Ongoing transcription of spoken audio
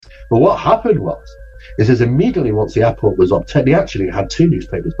But what happened is immediately once the airport was obtained, they actually had two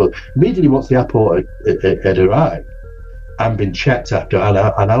newspapers, but immediately once the airport had arrived and been checked after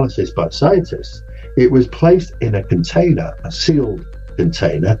analysis by scientists, it was placed in a container, a sealed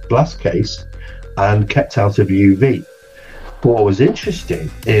container, glass case, and kept out of UV. But what was interesting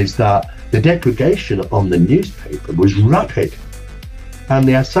is that the degradation on the newspaper was rapid. And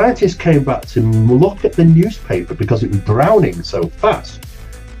the scientists came back to look at the newspaper because it was browning so fast.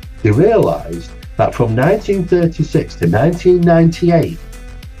 They realised that from 1936 to 1998,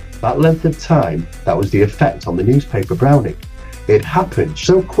 that length of time, that was the effect on the newspaper browning. It happened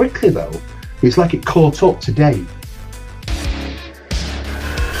so quickly though, it's like it caught up today.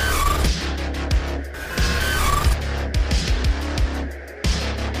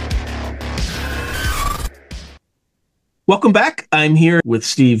 Welcome back. I'm here with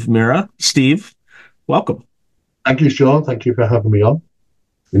Steve Mera. Steve, welcome. Thank you, Sean. Thank you for having me on.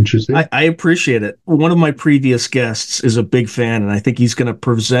 Interesting. I appreciate it. One of my previous guests is a big fan, and I think he's going to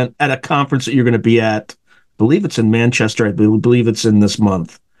present at a conference that you're going to be at. I believe it's in Manchester. I believe it's in this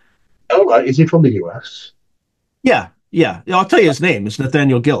month. Oh, right. Is he from the US? Yeah. I'll tell you his name. It's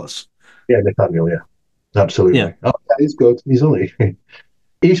Nathaniel Gillis. Yeah, Nathaniel, yeah. Absolutely. Yeah. Oh, yeah, he's good.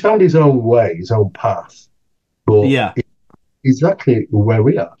 He's found his own way, his own path. But yeah. Exactly where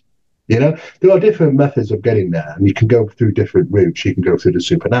we are. You know, there are different methods of getting there, and you can go through different routes. You can go through the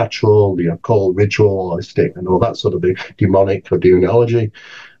supernatural, the occult, ritualistic, and all that sort of thing, demonic or demonology.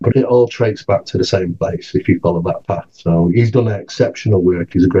 But it all traces back to the same place if you follow that path. So he's done exceptional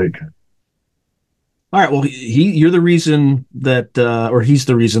work. He's a great guy. All right. Well, you're the reason that, or he's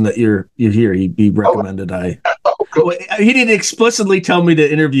the reason that you're here. He recommended Cool. He didn't explicitly tell me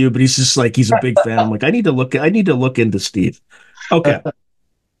to interview, but he's just like, he's a big fan. I'm like, I need to look into Steve. Okay.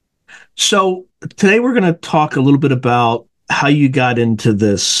 So today we're going to talk a little bit about how you got into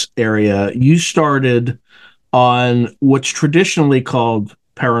this area. You started on what's traditionally called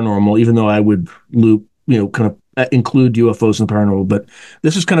paranormal, even though I would loop, kind of include UFOs in paranormal, but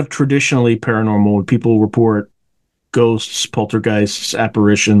this is kind of traditionally paranormal when people report ghosts, poltergeists,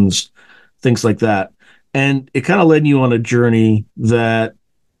 apparitions, things like that. And it kind of led you on a journey that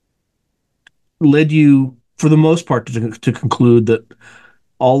led you, for the most part, to conclude that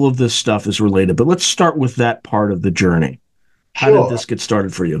all of this stuff is related. But let's start with that part of the journey. How Sure. did this get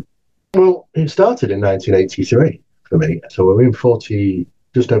started for you? Well, it started in 1983 for me. So we're in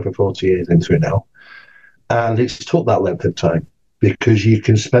just over 40 years into it now. And it's took that length of time because you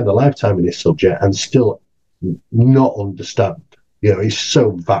can spend a lifetime in this subject and still not understand. It's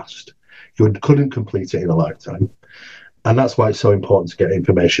so vast. You couldn't complete it in a lifetime. And that's why it's so important to get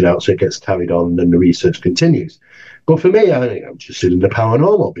information out so it gets carried on and the research continues. But for me, I'm just in the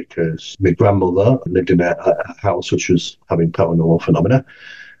paranormal because my grandmother lived in a house which was having paranormal phenomena.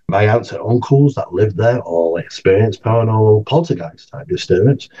 My aunts and uncles that lived there all experienced paranormal poltergeist type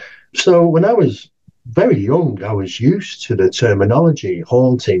disturbance. So when I was very young, I was used to the terminology,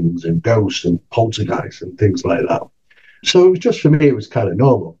 hauntings and ghosts and poltergeists and things like that. So it was just, for me, it was kind of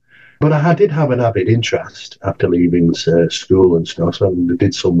normal. But I did have an avid interest after leaving school and stuff, and I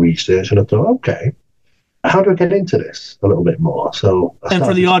did some research, and I thought, okay, how do I get into this a little bit more? So, and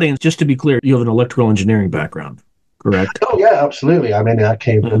for the audience, just to be clear, you have an electrical engineering background, correct? Oh, yeah, absolutely. I mean, I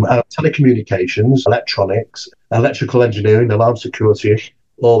came from telecommunications, electronics, electrical engineering, alarm security,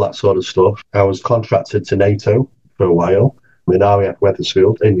 all that sort of stuff. I was contracted to NATO for a while, in RAF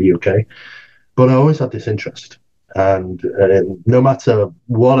Wethersfield in the UK, but I always had this interest. And no matter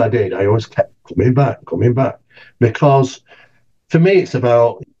what I did, I always kept coming back, because for me, it's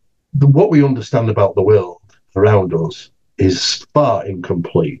about what we understand about the world around us is far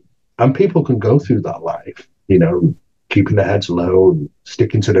incomplete. And people can go through that life, keeping their heads low and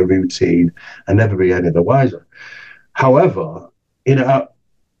sticking to their routine and never be any the wiser. However,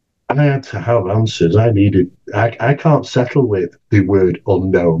 I had to have answers. I can't settle with the word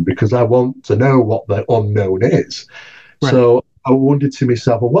unknown because I want to know what the unknown is. Right. So I wondered to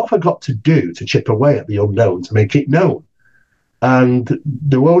myself, well, what have I got to do to chip away at the unknown to make it known? And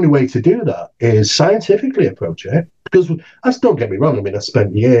the only way to do that is scientifically approach it. Because don't get me wrong, I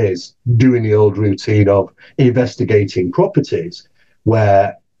spent years doing the old routine of investigating properties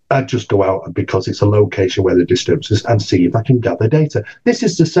where I'd just go out because it's a location where the disturbances and see if I can gather data. This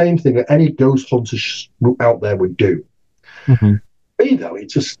is the same thing that any ghost hunter out there would do. Mm-hmm. Me, though, it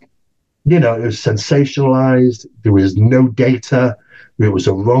just, it was sensationalized. There was no data. It was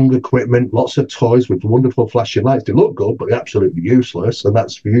a wrong equipment, lots of toys with wonderful flashing lights. They look good, but they're absolutely useless. And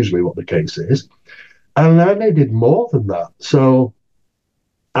that's usually what the case is. And I needed more than that. So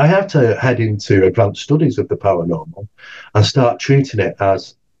I had to head into advanced studies of the paranormal and start treating it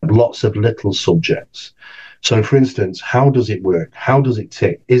as lots of little subjects. So, for instance, how does it work? How does it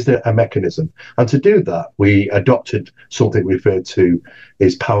tick? Is there a mechanism? And to do that, we adopted something referred to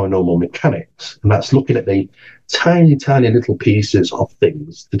as paranormal mechanics. And that's looking at the tiny, tiny little pieces of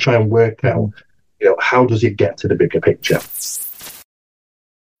things to try and work out, how does it get to the bigger picture?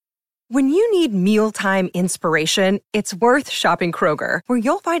 When you need mealtime inspiration, it's worth shopping Kroger, where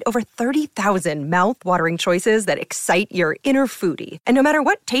you'll find over 30,000 mouth-watering choices that excite your inner foodie. And no matter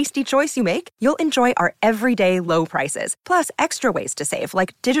what tasty choice you make, you'll enjoy our everyday low prices, plus extra ways to save,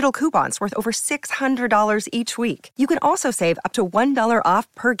 like digital coupons worth over $600 each week. You can also save up to $1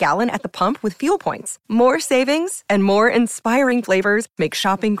 off per gallon at the pump with fuel points. More savings and more inspiring flavors make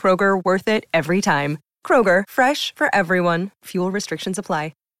shopping Kroger worth it every time. Kroger, fresh for everyone. Fuel restrictions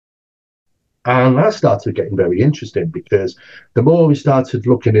apply. And that started getting very interesting, because the more we started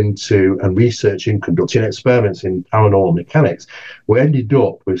looking into and researching, conducting experiments in paranormal mechanics, we ended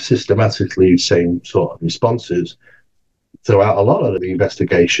up with systematically the same sort of responses throughout a lot of the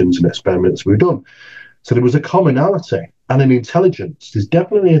investigations and experiments we've done. So there was a commonality and an intelligence. There's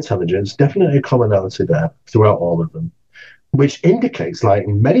definitely intelligence, definitely a commonality there throughout all of them, which indicates, like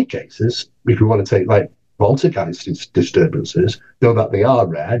in many cases, if we want to take like poltergeist disturbances, though that they are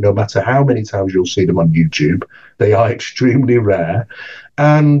rare, no matter how many times you'll see them on YouTube, they are extremely rare.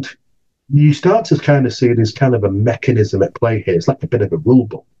 And you start to kind of see this kind of a mechanism at play here. It's like a bit of a rule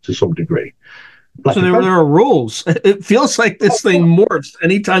book to some degree. Like so there are rules. It feels like this thing morphs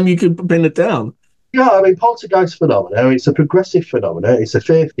anytime you can pin it down. Yeah, I mean, poltergeist phenomena, it's a progressive phenomena, it's a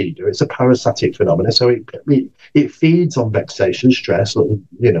fear feeder, it's a parasitic phenomena, so it feeds on vexation, stress, and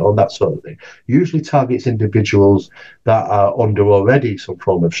that sort of thing. Usually targets individuals that are under already some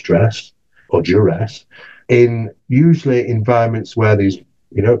form of stress or duress, in usually environments where these,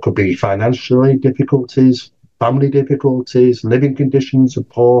 it could be financially difficulties, family difficulties, living conditions are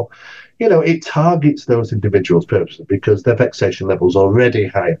poor. It targets those individuals purposely because their vexation level's already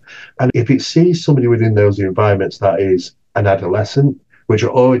higher. And if it sees somebody within those environments that is an adolescent, which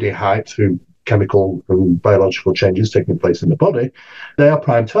are already hyped through chemical and biological changes taking place in the body, they are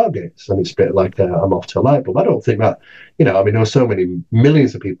prime targets. And it's a bit like I'm off to a light bulb. I don't think that, there are so many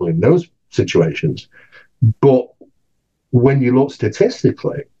millions of people in those situations. But when you look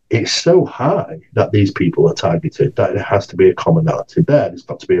statistically, it's so high that these people are targeted that it has to be a commonality there. There's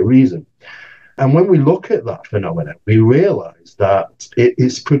got to be a reason. And when we look at that phenomenon, we realize that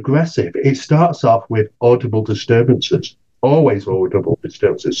it's progressive. It starts off with audible disturbances, always audible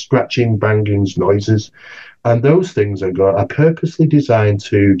disturbances, scratching, bangings, noises. And those things are purposely designed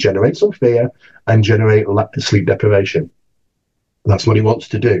to generate some fear and generate sleep deprivation. That's what he wants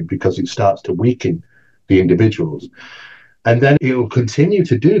to do, because it starts to weaken the individuals. And then it will continue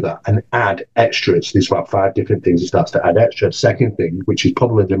to do that and add extras. There's about 5 different things it starts to add extra. Second thing, which is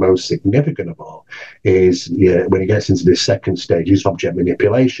probably the most significant of all, is when it gets into this second stage, is object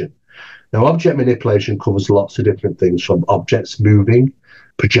manipulation. Now, object manipulation covers lots of different things, from objects moving,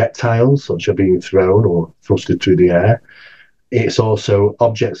 projectiles, which are being thrown or thrusted through the air. It's also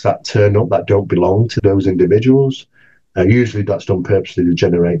objects that turn up that don't belong to those individuals. Usually that's done purposely to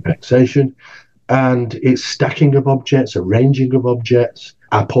generate vexation. And it's stacking of objects, arranging of objects,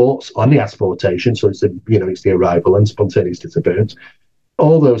 apports on the asportation, so it's the arrival and spontaneous disappearance.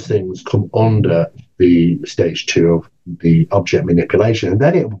 All those things come under the stage 2 of the object manipulation, and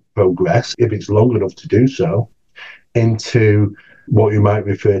then it will progress, if it's long enough to do so, into what you might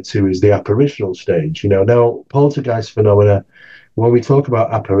refer to as the apparitional stage. Now poltergeist phenomena, when we talk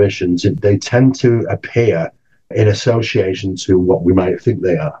about apparitions, they tend to appear in association to what we might think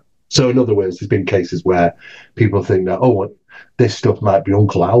they are. So in other words, there's been cases where people think that, this stuff might be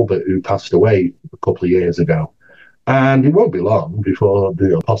Uncle Albert who passed away a couple of years ago. And it won't be long before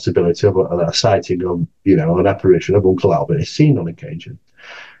the possibility of a sighting of, an apparition of Uncle Albert is seen on occasion.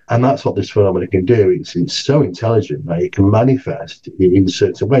 And that's what this phenomenon can do. It's so intelligent that it can manifest in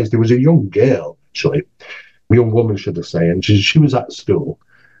certain ways. There was a young girl, actually, a young woman, should I say, and she was at school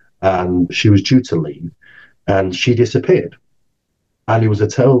and she was due to leave and she disappeared. And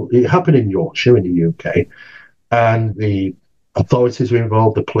it happened in Yorkshire in the UK, and the authorities were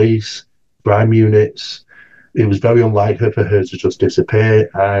involved, the police, crime units. It was very unlike her for her to just disappear,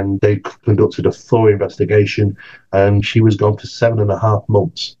 and they conducted a thorough investigation, and she was gone for 7.5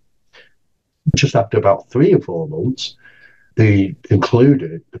 months. Just after about 3 or 4 months, they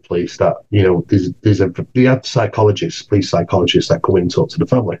concluded, the police, that, they had psychologists, police psychologists that come in and talk to the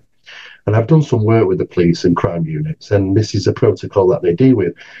family. And I've done some work with the police and crime units, and this is a protocol that they deal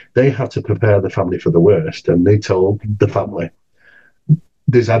with. They have to prepare the family for the worst, and they told the family,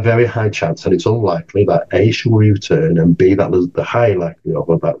 there's a very high chance, and it's unlikely, that A, she will return, and B, that there's the high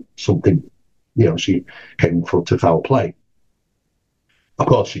likelihood that something, she came to foul play. Of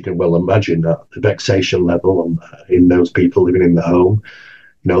course, you can well imagine that the vexation level in those people living in the home,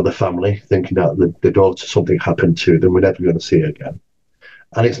 the family, thinking that the daughter, something happened to them, we're never going to see her again.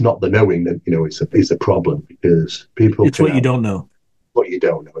 And it's not the knowing that, it's a problem, because people... It's what you don't know. What you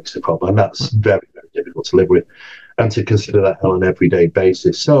don't know, it's a problem. And that's very, very difficult to live with and to consider that on an everyday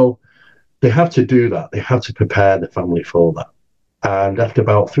basis. So they have to do that. They have to prepare the family for that. And after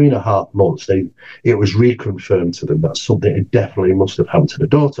about 3.5 months, it was reconfirmed to them that something definitely must have happened to the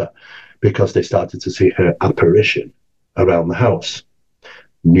daughter, because they started to see her apparition around the house.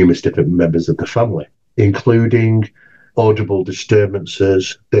 Numerous different members of the family, including audible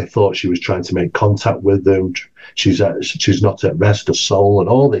disturbances. They thought she was trying to make contact with them. She's not at rest, her soul, and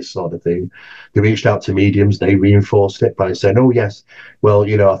all this sort of thing. They reached out to mediums. They reinforced it by saying, oh, yes, well,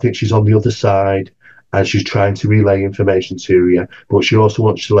 I think she's on the other side, and she's trying to relay information to you, but she also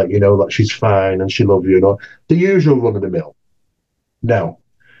wants to let you know that she's fine and she loves you, the usual run-of-the-mill. Now,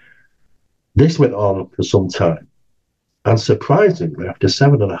 this went on for some time, and surprisingly, after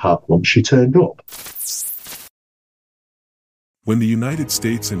 7.5 months, she turned up. When the United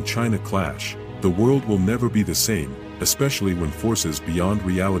States and China clash, the world will never be the same, especially when forces beyond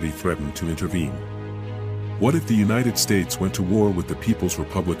reality threaten to intervene. What if the United States went to war with the People's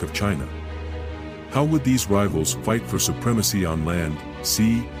Republic of China? How would these rivals fight for supremacy on land,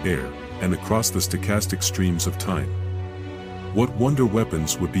 sea, air, and across the stochastic streams of time? What wonder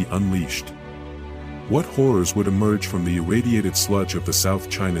weapons would be unleashed? What horrors would emerge from the irradiated sludge of the South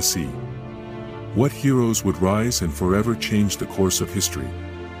China Sea? What heroes would rise and forever change the course of history?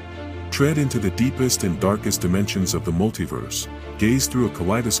 Tread into the deepest and darkest dimensions of the multiverse, gaze through a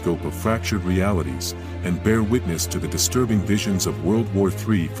kaleidoscope of fractured realities, and bear witness to the disturbing visions of World War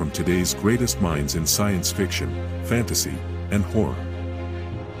III from today's greatest minds in science fiction, fantasy, and horror.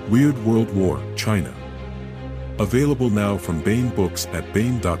 Weird World War, China. Available now from Baen Books at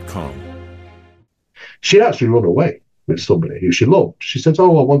Baen.com. She actually run away with somebody who she loved. She said,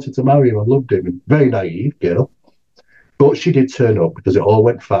 oh, I wanted to marry him, I loved him. Very naive girl. But she did turn up because it all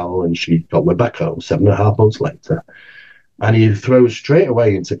went foul, and she went back home 7.5 months later. And he throws straight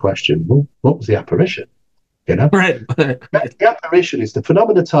away into question, well, what was the apparition? Right. The apparition is the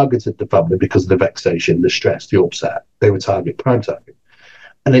phenomena targeted the family because of the vexation, the stress, the upset. They were prime target.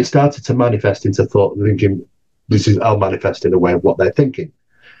 And it started to manifest into thought, thinking, I'll manifest in a way of what they're thinking.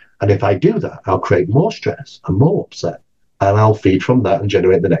 And if I do that, I'll create more stress and more upset. And I'll feed from that and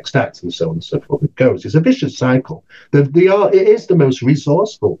generate the next act, and so on and so forth. It goes. It's a vicious cycle. It is the most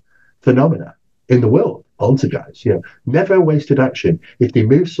resourceful phenomena in the world, poltergeist. Never a wasted action. If they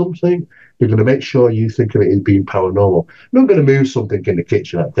move something, they're going to make sure you think of it as being paranormal. They're not going to move something in the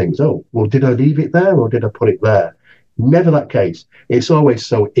kitchen and think, oh, well, did I leave it there or did I put it there? Never that case. It's always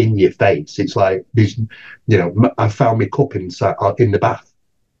so in your face. It's like this, I found my cup in the bath.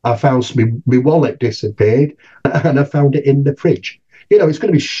 I found my wallet disappeared, and I found it in the fridge. It's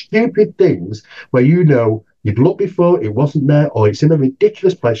going to be stupid things where you'd looked before, it wasn't there, or it's in a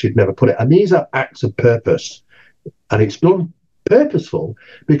ridiculous place you'd never put it. And these are acts of purpose. And it's done purposeful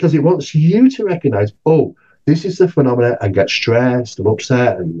because it wants you to recognize, oh, this is the phenomena, and get stressed and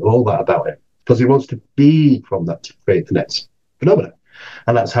upset and all that about it. Because it wants to feed from that to create the next phenomena.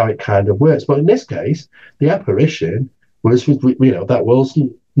 And that's how it kind of works. But in this case, the apparition was, that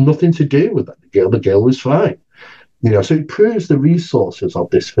wasn't nothing to do with that. The girl was fine. So it proves the resources of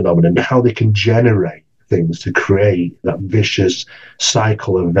this phenomenon, how they can generate things to create that vicious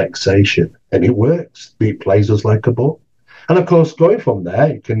cycle of vexation. And it works. It plays us like a ball. And of course, going from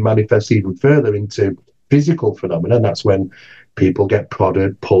there, it can manifest even further into physical phenomena. And that's when people get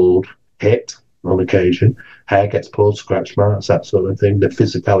prodded, pulled, hit on occasion. Hair gets pulled, scratch marks, that sort of thing, the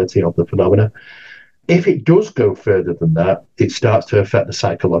physicality of the phenomena. If it does go further than that, it starts to affect the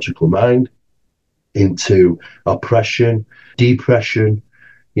psychological mind into oppression, depression.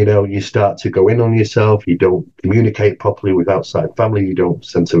 You start to go in on yourself. You don't communicate properly with outside family. You don't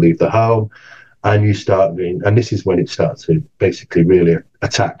tend to leave the home. And you start and this is when it starts to basically really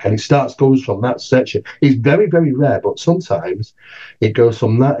attack. And it goes from that section. It's very, very rare, but sometimes it goes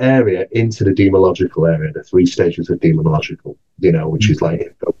from that area into the demological area, the 3 stages of demological, which is like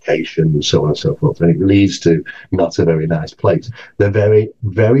invocation and so on and so forth. And it leads to not a very nice place. They're very,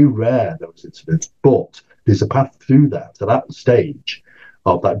 very rare, those incidents. But there's a path through that, to that stage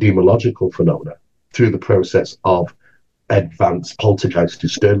of that demological phenomena, through the process of advanced poltergeist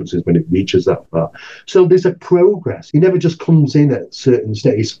disturbances when it reaches that far. So there's a progress. It never just comes in at certain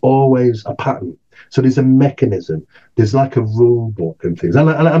stages. It's always a pattern. So there's a mechanism. There's like a rule book and things. And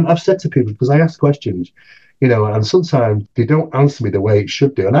I've said to people, because I ask questions, and sometimes they don't answer me the way it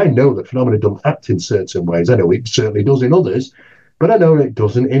should do. And I know the phenomena don't act in certain ways. I know it certainly does in others, but I know it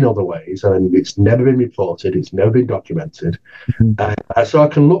doesn't in other ways. And it's never been reported. It's never been documented. So I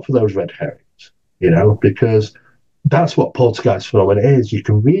can look for those red herrings, because that's what poltergeist phenomenon is. You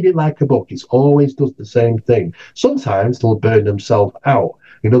can read it like a book. It always does the same thing. Sometimes they'll burn themselves out.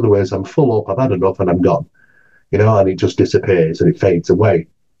 In other words, I'm full up, I've had enough, and I'm gone. And it just disappears and it fades away.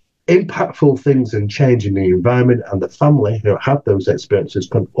 Impactful things and change in the environment and the family who have those experiences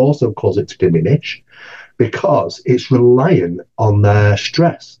can also cause it to diminish, because it's reliant on their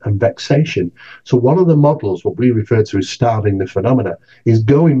stress and vexation. So one of the models, what we refer to as starving the phenomena, is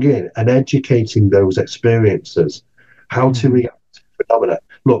going in and educating those experiences how to react to phenomena.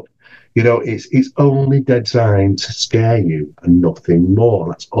 Look, it's only designed to scare you and nothing more.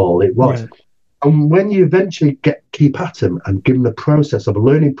 That's all it was. Right. And when you eventually keep at them and give them the process of a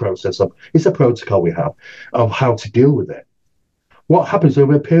learning process it's a protocol we have of how to deal with it. What happens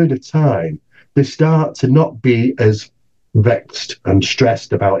over a period of time, they start to not be as vexed and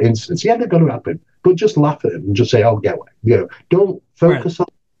stressed about incidents. Yeah, they're going to happen, but just laugh at them and just say, "Oh, get away." Don't focus on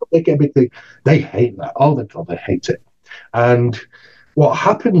make a big thing. They hate that. Oh, they hate it. And what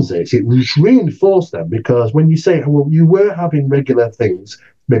happens is it reinforces them, because when you say, "Well, you were having regular things,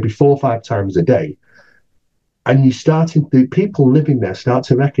 maybe 4 or 5 times a day," and the people living there start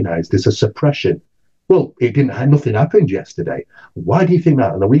to recognize there's a suppression. Well, nothing happened yesterday. Why do you think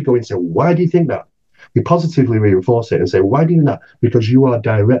that? And then we go and say, why do you think that? We positively reinforce it and say, why do you think that? Because you are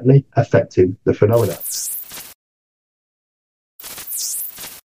directly affecting the phenomena.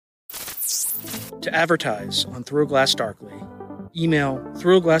 To advertise on Through a Glass Darkly, email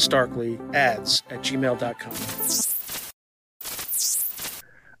throughaglassdarkly@gmail.com.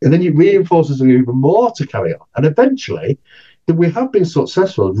 And then it reinforces them even more to carry on. And eventually, we have been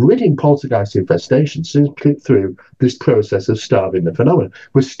successful at ridding poltergeist infestation through this process of starving the phenomenon.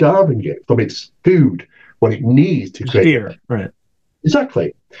 We're starving it from its food, what it needs to create fear, right?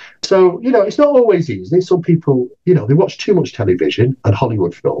 Exactly. So, it's not always easy. Some people, they watch too much television and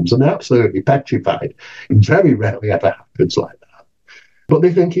Hollywood films, and they're absolutely petrified. It very rarely ever happens like that. But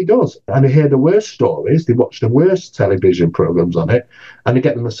they think it does. And they hear the worst stories, they watch the worst television programs on it, and they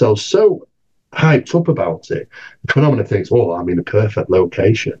get themselves so hyped up about it. The phenomenon thinks, "Oh, I'm in a perfect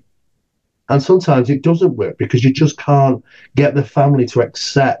location." And sometimes it doesn't work, because you just can't get the family to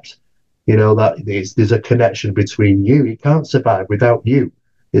accept, that there's a connection between you. It can't survive without you.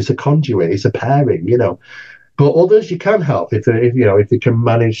 It's a conduit, it's a pairing, But others you can help if they can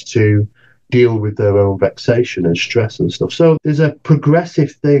manage to deal with their own vexation and stress and stuff. So there's a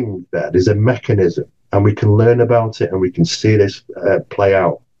progressive thing there. There's a mechanism, and we can learn about it, and we can see this play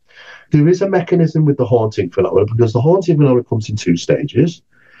out. There is a mechanism with the haunting phenomena, because the haunting phenomena comes in 2 stages.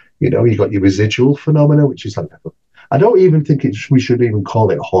 You've got your residual phenomena, which is like, I don't even think we should even call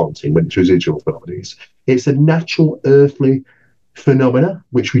it haunting when it's residual phenomena. It's a natural earthly phenomena,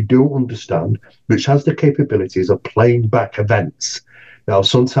 which we don't understand, which has the capabilities of playing back events. Now,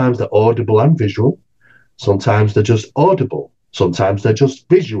 sometimes they're audible and visual. Sometimes they're just audible. Sometimes they're just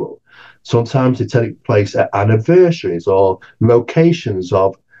visual. Sometimes they take place at anniversaries or locations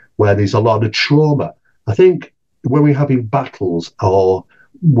of where there's a lot of trauma. I think when we're having battles or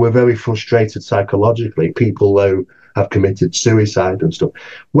we're very frustrated psychologically, people who have committed suicide and stuff,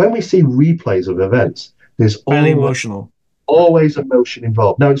 when we see replays of events, there's always emotion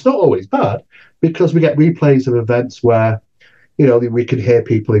involved. Now, it's not always bad, because we get replays of events where, we can hear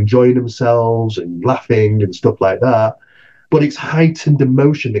people enjoying themselves and laughing and stuff like that. But it's heightened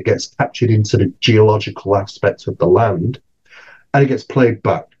emotion that gets captured into the geological aspects of the land, and it gets played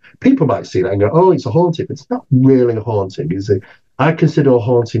back. People might see that and go, "Oh, it's a haunting." It's not really a haunting, is it? I consider a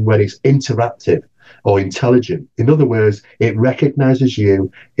haunting when it's interactive or intelligent. In other words, it recognizes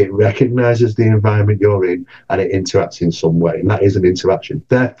you, it recognizes the environment you're in, and it interacts in some way. And that is an interaction.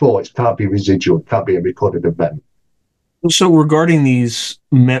 Therefore, it can't be residual. It can't be a recorded event. So regarding these,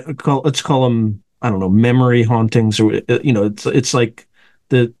 let's call them, I don't know, memory hauntings, or, it's like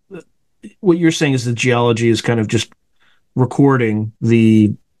what you're saying is the geology is kind of just recording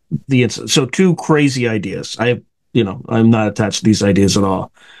the incident. So 2 crazy ideas. I'm not attached to these ideas at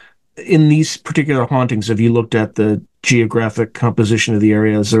all. In these particular hauntings, have you looked at the geographic composition of the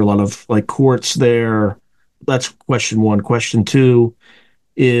area? Is there a lot of like quartz there? That's question 1. Question 2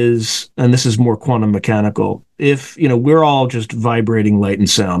 is, and this is more quantum mechanical, if, we're all just vibrating light and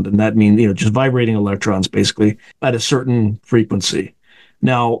sound, and that means, just vibrating electrons basically at a certain frequency.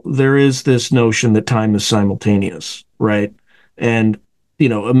 Now, there is this notion that time is simultaneous, right? And,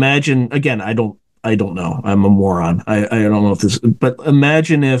 imagine, again, I don't know. I'm a moron. I don't know if this, but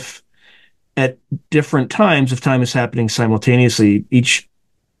imagine if at different times, if time is happening simultaneously, each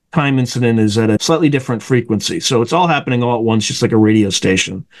time incident is at a slightly different frequency. So it's all happening all at once, just like a radio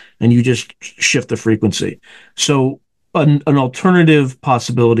station, and you just shift the frequency. So an alternative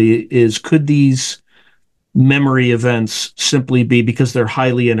possibility is, could these memory events simply be because they're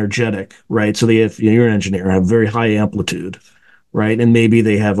highly energetic, right? So they have, you're an engineer, have very high amplitude, right? And maybe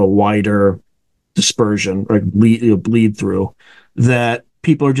they have a wider dispersion or bleed through, that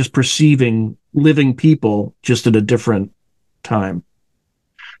people are just perceiving living people just at a different time.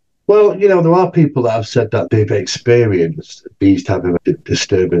 Well, there are people that have said that they've experienced these type of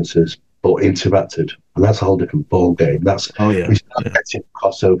disturbances or interacted, and that's a whole different ball game. We start getting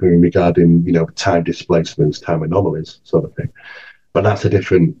crossover regarding, time displacements, time anomalies, sort of thing. But that's a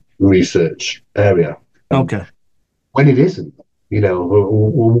different research area. Okay. When it isn't,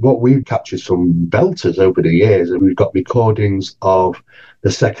 what we've captured some belters over the years, and we've got recordings of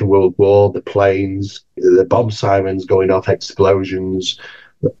the Second World War, the planes, the bomb sirens going off, explosions.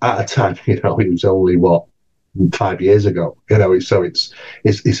 At a time, it was only 5 years ago. So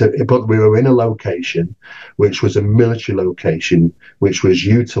but we were in a location which was a military location, which was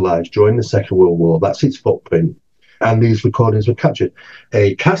utilised during the Second World War. That's its footprint, and these recordings were captured.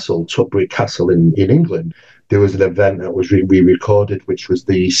 A castle, Tutbury Castle in England. There was an event that we recorded, which was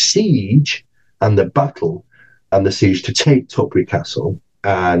the siege and the battle, and the siege to take Tutbury Castle.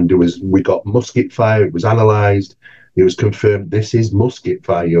 And we got musket fire. It was analysed. It was confirmed this is musket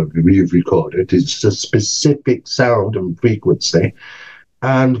fire you've recorded. It's a specific sound and frequency.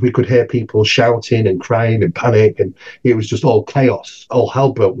 And we could hear people shouting and crying and panic. And it was just all chaos. All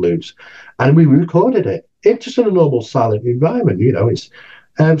hell broke loose. And we recorded it. It's just in a normal silent environment,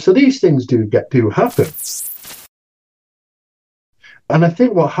 so these things do happen. And I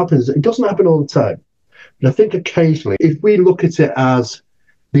think what happens, it doesn't happen all the time. But I think occasionally, if we look at it as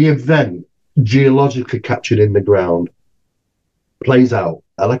the event geologically captured in the ground, plays out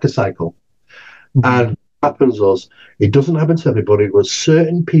like a cycle, and happens us. It doesn't happen to everybody, but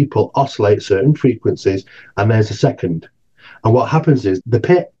certain people oscillate certain frequencies, and there's a second. And what happens is the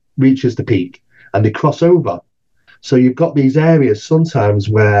pit reaches the peak, and they cross over. So you've got these areas sometimes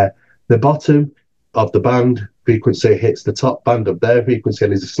where the bottom of the band frequency hits the top band of their frequency,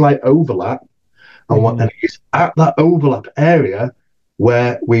 and there's a slight overlap. And it's at that overlap area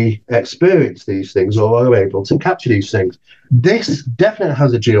where we experience these things or are able to capture these things. This definitely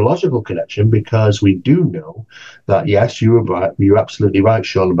has a geological connection, because we do know that, yes, you were right. You're absolutely right,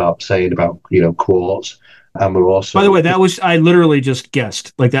 Sean, about saying about, quartz. And we're also... By the way, I literally just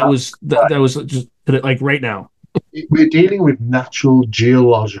guessed. Like that was just like right now. We're dealing with natural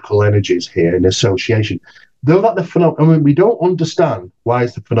geological energies here in association. Though that the phenomenon, we don't understand why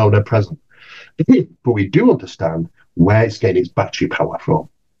is the phenomenon present, but we do understand where it's getting its battery power from.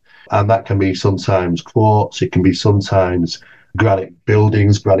 And that can be sometimes quartz, it can be sometimes granite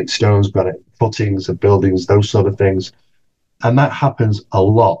buildings, granite stones, granite footings of buildings, those sort of things. And that happens a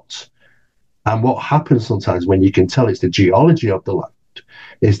lot. And what happens sometimes, when you can tell it's the geology of the land,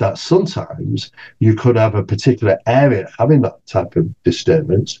 is that sometimes you could have a particular area having that type of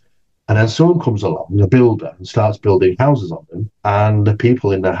disturbance, and then someone comes along, a builder, and starts building houses on them, and the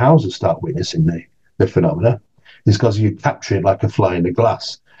people in the houses start witnessing the phenomena. Is because you capture it like a fly in the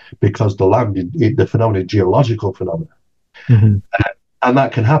glass, because the land, the phenomenon, geological phenomena. And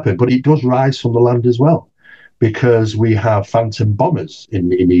that can happen, but it does rise from the land as well, because we have phantom bombers in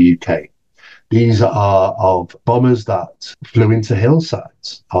the UK. These are of bombers that flew into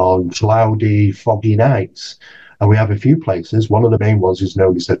hillsides on cloudy, foggy nights. And we have a few places. One of the main ones is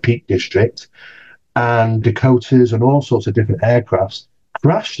known as the Peak District, and Dakotas and all sorts of different aircrafts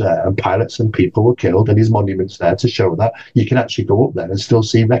crashed there, and pilots and people were killed, and his monument's there to show that you can actually go up there and still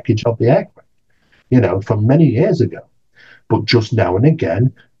see wreckage of the aircraft, from many years ago. But just now and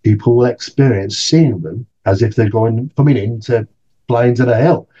again, people will experience seeing them as if they're coming in to fly into the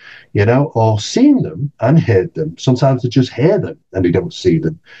hill, or seeing them and hear them. Sometimes they just hear them and they don't see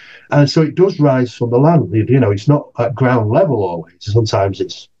them. And so it does rise from the land. It's not at ground level always. Sometimes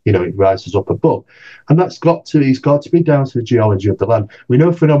it's, it rises up above. And it's got to be down to the geology of the land. We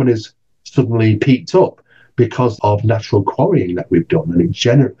know phenomena is suddenly peaked up because of natural quarrying that we've done.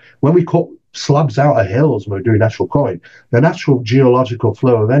 And when we cut slabs out of hills when we're doing natural quarrying, the natural geological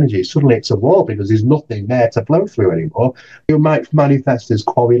flow of energy, suddenly it's a wall because there's nothing there to flow through anymore. It might manifest as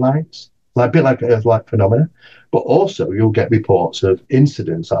quarry lines, a bit like Earth-like phenomena, but also you'll get reports of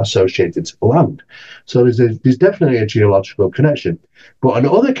incidents that are associated to the land. So there's definitely a geological connection. But in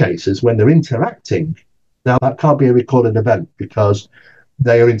other cases, when they're interacting, now that can't be a recorded event because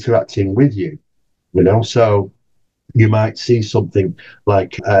they are interacting with you. So you might see something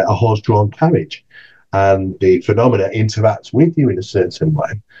like a horse-drawn carriage, and the phenomena interacts with you in a certain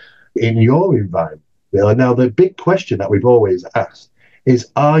way in your environment. Now, the big question that we've always asked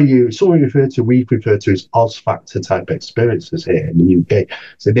is, we refer to as Oz factor type experiences here in the UK.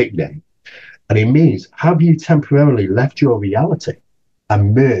 It's a nickname. And it means, have you temporarily left your reality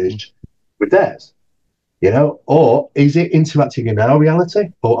and merged with theirs? Or is it interacting in our reality?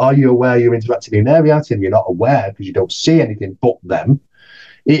 Or are you aware you're interacting in their reality and you're not aware because you don't see anything but them?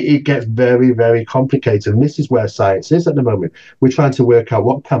 It gets very, very complicated. And this is where science is at the moment. We're trying to work out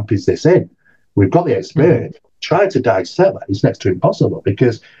what camp is this in. We've got the experience. Trying to dissect that is next to impossible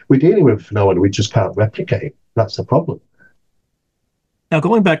because we're dealing with a phenomenon we just can't replicate. That's the problem. Now,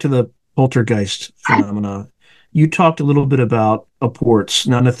 going back to the poltergeist phenomena, you talked a little bit about apports.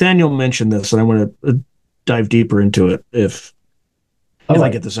 Now, Nathaniel mentioned this, and I want to dive deeper into it if I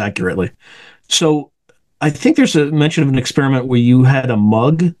get this accurately. So I think there's a mention of an experiment where you had a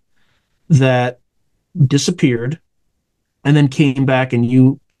mug that disappeared and then came back and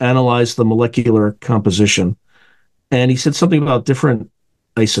you analyzed the molecular composition. And he said something about different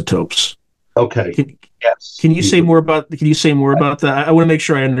isotopes. Okay. Yes. Can you say more about that? I want to make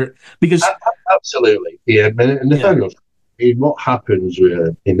sure because absolutely. Yeah. Nathaniel, what happens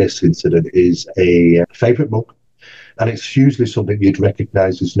in this incident is a favorite mug. And it's usually something you'd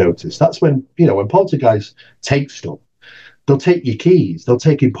recognize as noticed. That's when poltergeists take stuff, they'll take your keys, they'll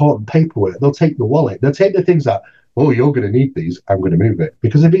take important paperwork, they'll take the wallet, they'll take the things that, you're going to need these, I'm going to move it.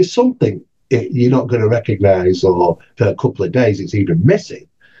 Because if it's something you're not going to recognize, or for a couple of days it's even missing,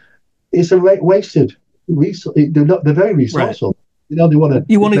 it's a wasted resource. They're very resourceful. Right. They want to.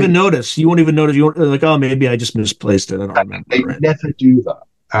 You won't even notice. You won't even notice. You're like, oh, maybe I just misplaced it. I don't remember. They never do that.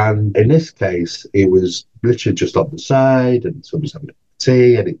 And in this case, it was literally just on the side, and somebody's having a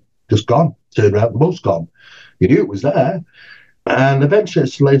tea, and it just gone. Turned around, the mug's gone. You knew it was there. And eventually,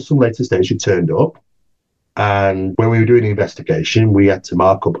 at some later stage, it turned up. And when we were doing the investigation, we had to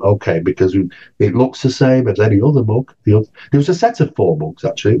mark up, because it looks the same as any other mug. There was a set of 4 mugs,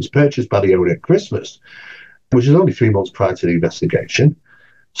 actually. It was purchased by the owner at Christmas, which was only 3 months prior to the investigation.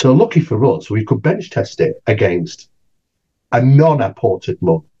 So lucky for us, we could bench test it against a non-apported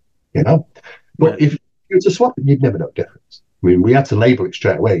mug, But if you were to swap it, you'd never know the difference. I mean, we had to label it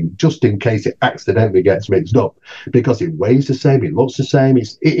straight away, just in case it accidentally gets mixed up, because it weighs the same, it looks the same.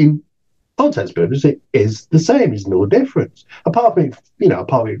 In all intents and purposes, it is the same. There's no difference, apart from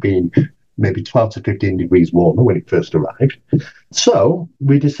it being maybe 12 to 15 degrees warmer when it first arrived. So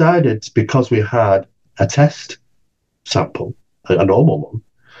we decided, because we had a test sample, a normal one,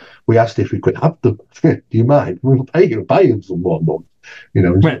 we asked if we could have them. Do you mind? We'll pay you, buy you some more mugs.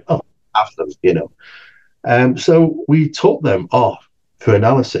 Right. Have them, So we took them off for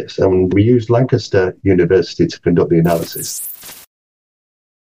analysis, and we used Lancaster University to conduct the analysis.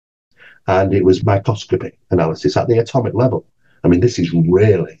 And it was microscopy analysis at the atomic level. I mean, this is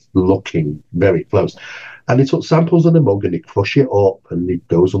really looking very close. And they took samples of the mug and they crush it up, and it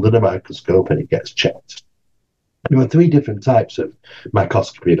goes under the microscope and it gets checked. There were 3 different types of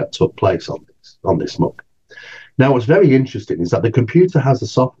microscopy that took place on this mug. Now, what's very interesting is that the computer has the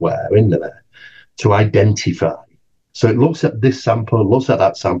software in there to identify. So it looks at this sample, looks at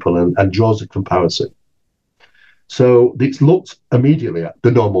that sample, and draws a comparison. So it's looked immediately at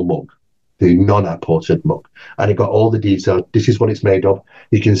the normal mug, the non-apported mug, and it got all the detail. This is what it's made of.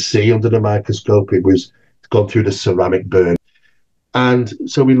 You can see under the microscope it's gone through the ceramic burn. And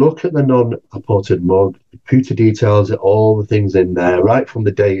so we look at the non-apported mug, the computer details all the things in there, right from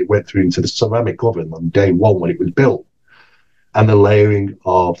the day it went through into the ceramic oven on day 1 when it was built, and the layering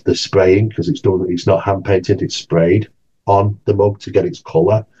of the spraying, because it's not hand painted, it's sprayed on the mug to get its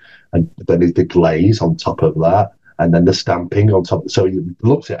colour, and then there's the glaze on top of that, and then the stamping on top. So he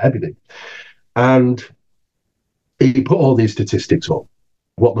looks at everything, and he put all these statistics up,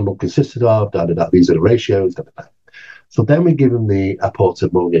 what the mug consisted of, these are the ratios, So then we give him the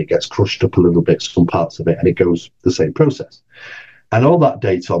apported mug, it gets crushed up a little bit, some parts of it, and it goes the same process. And all that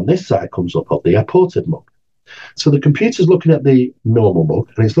data on this side comes up of the apported mug. So the computer's looking at the normal mug,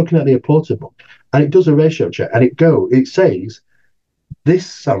 and it's looking at the apported mug, and it does a ratio check, and it says, this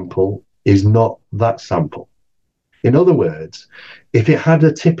sample is not that sample. In other words, if it had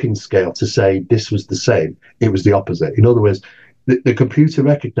a tipping scale to say this was the same, it was the opposite. In other words, the computer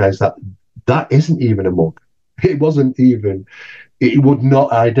recognized that isn't even a mug. It would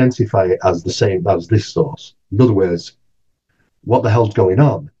not identify it as the same as this source. In other words, what the hell's going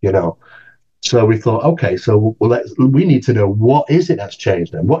on, So we thought, okay, so we need to know, what is it that's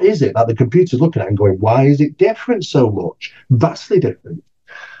changed then? What is it that the computer's looking at and going, why is it different so much? Vastly different.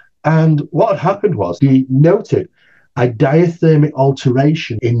 And what had happened was he noted a diathermic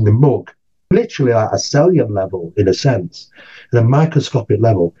alteration in the mug, literally at a cellular level, in a sense, at a microscopic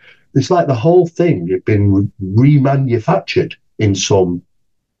level. It's like the whole thing had been remanufactured in some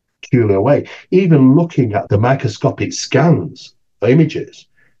peculiar way. Even looking at the microscopic scans, images,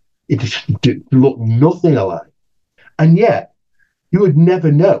 it just looked nothing alike. And yet, you would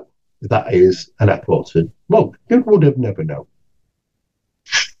never know that is an apported mug. You would have never known.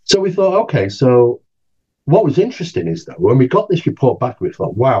 So we thought, okay, so what was interesting is that when we got this report back, we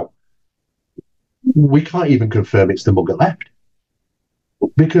thought, wow, we can't even confirm it's the mug at left.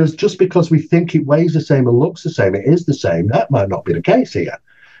 Because just because we think it weighs the same and looks the same, it is the same, that might not be the case here.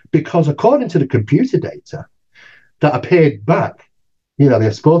 Because according to the computer data that appeared back, the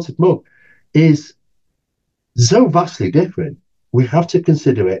exported mug is so vastly different. We have to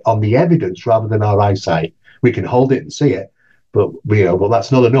consider it on the evidence rather than our eyesight. We can hold it and see it, but well,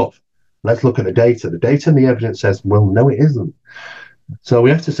 that's not enough. Let's look at the data. The data and the evidence says, well, no, it isn't. So we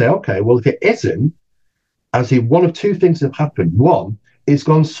have to say, okay, well, if it isn't, as in one of two things have happened. One, it's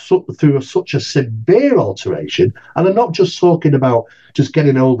gone through such a severe alteration, and I'm not just talking about just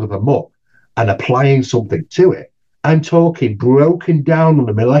getting hold of a mug and applying something to it. I'm talking broken down on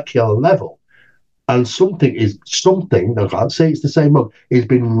a molecular level, and something, I can't say it's the same mug, is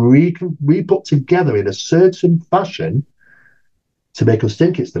been re-put together in a certain fashion to make us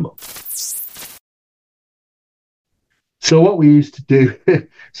think it's the mug. So what we used to do,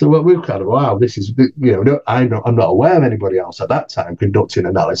 so what we were kind of, wow, this is, I'm not aware of anybody else at that time conducting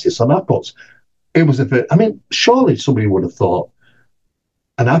analysis on apples. It was surely somebody would have thought,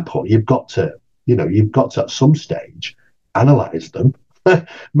 an apple, you've got to at some stage analyze them.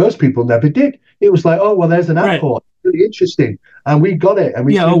 Most people never did. It was like, oh, well, there's an apple. Right. Really interesting. And we got it. And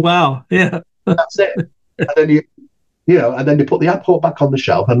we oh, wow. Yeah. That's it. And then and then they put the apple back on the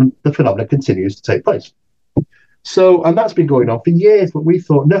shelf and the phenomenon continues to take place. So, and that's been going on for years, but we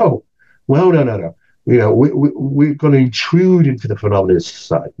thought, no. We're going to intrude into the phenomenon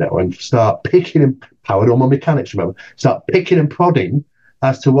side now and start picking and paranormal mechanics, remember, start picking and prodding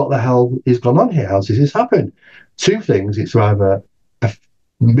as to what the hell is going on here. How does this happen? Two things. It's either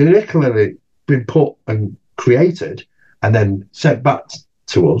molecularly been put and created and then sent back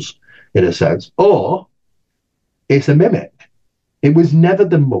to us, in a sense, or it's a mimic. It was never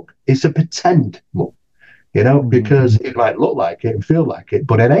the mug. It's a pretend mug. Because it might look like it and feel like it,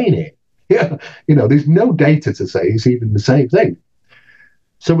 but it ain't it. Yeah, there's no data to say it's even the same thing.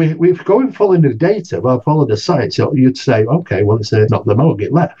 So we're going following the data, follow the science. So you'd say, okay, well, it's not the mug,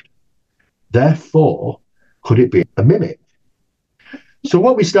 it left. Therefore, could it be a mimic? So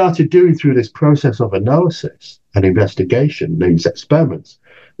what we started doing through this process of analysis and investigation, these experiments,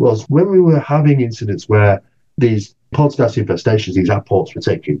 was when we were having incidents where these poltergeist infestations, these apports were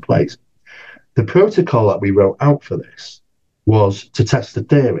taking place, the protocol that we wrote out for this was to test the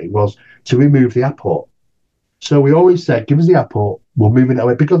theory, was to remove the apport. So we always said, give us the apport, we'll move it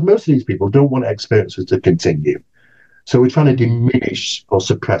away, because most of these people don't want experiences to continue. So we're trying to diminish or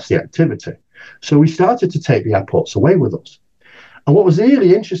suppress the activity. So we started to take the apports away with us. And what was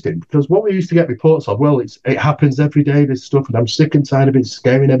really interesting, because what we used to get reports of, well, it happens every day, this stuff, and I'm sick and tired of it,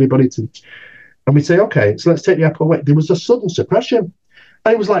 scaring everybody. And we'd say, okay, so let's take the apport away. There was a sudden suppression.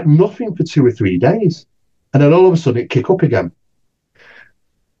 And it was like nothing for 2 or 3 days. And then all of a sudden it kicked up again.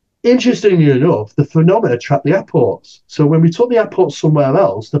 Interestingly enough, the phenomena tracked the apports. So when we took the apports somewhere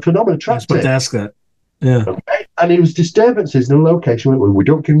else, the phenomena tracked it. Ask that. Yeah. Okay? And it was disturbances in the location where we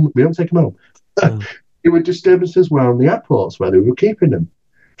don't take them home. There were disturbances where on the apports where they were keeping them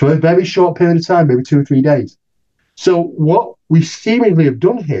for a very short period of time, maybe 2 or 3 days. So what we seemingly have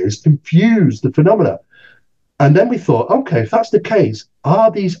done here is confuse the phenomena. And then we thought, okay, if that's the case,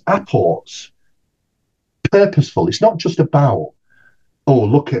 are these apports purposeful? It's not just about, oh,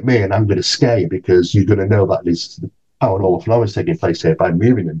 look at me and I'm going to scare you because you're going to know that there's paranormal phenomena taking place here by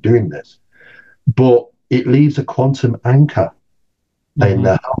moving and doing this. But it leaves a quantum anchor in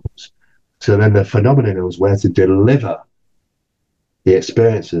their house. So then the phenomenon knows where to deliver the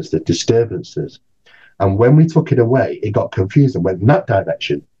experiences, the disturbances. And when we took it away, it got confused and went in that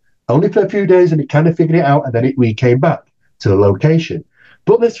direction. Only for a few days, and it kind of figured it out, and then we came back to the location.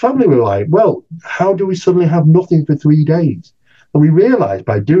 But this family were like, well, how do we suddenly have nothing for 3 days? And we realized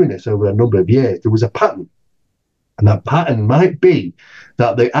by doing this over a number of years, there was a pattern. And that pattern might be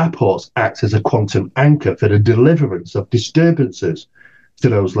that the apports act as a quantum anchor for the deliverance of disturbances to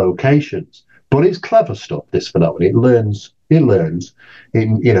those locations. But it's clever stuff, this phenomenon. It learns,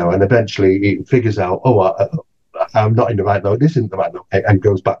 and eventually it figures out, I'm not in the right note, this isn't the right note, and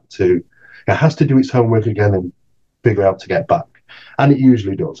goes back to, it has to do its homework again and figure out to get back. And it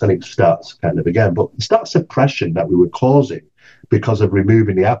usually does, and it starts kind of again. But it's that suppression that we were causing because of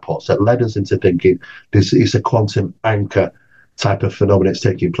removing the airports that led us into thinking this is a quantum anchor type of phenomenon that's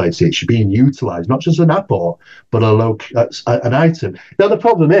taking place here. It should be utilized, not just an airport, but an item. Now, the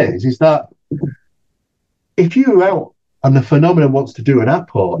problem is that if you were out and the phenomenon wants to do an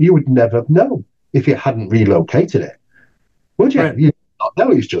airport, you would never have known if it hadn't relocated it, would you? Right. You not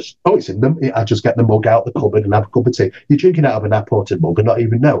know. It's just, it's in them. I just get the mug out the cupboard and have a cup of tea. You're drinking out of an airported mug and not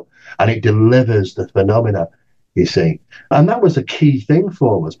even know. And it delivers the phenomena, you see. And that was a key thing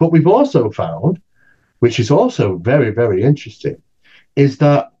for us. But we've also found, which is also very, very interesting, is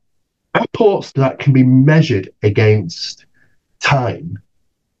that airports that can be measured against time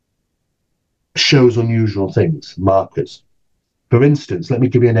shows unusual things, markers. For instance, let me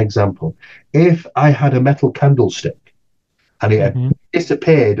give you an example. If I had a metal candlestick and it had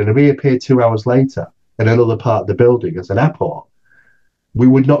disappeared and reappeared 2 hours later in another part of the building as an airport, we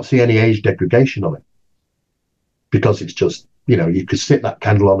would not see any age degradation on it. Because it's just, you could sit that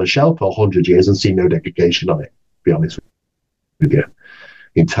candle on a shelf for 100 years and see no degradation on it, to be honest with you,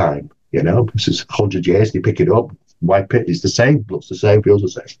 in time. This is 100 years, you pick it up, wipe it, it's the same, looks the same, feels the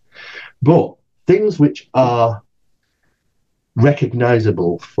same. But things which are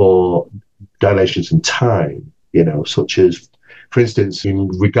recognizable for dilations in time, such as, for instance, in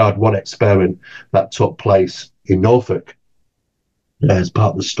regard one experiment that took place in Norfolk as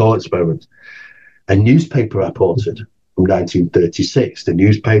part of the Stall experiment, a newspaper reported from 1936. The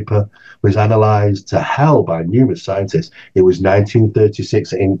newspaper was analysed to hell by numerous scientists. It was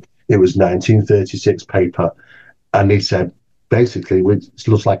 1936 ink, it was 1936 paper, and they said, basically, it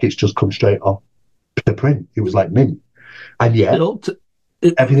looks like it's just come straight off the print. It was like mint. And yet,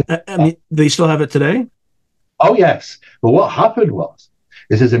 everything... they still have it today? Oh, yes. But what happened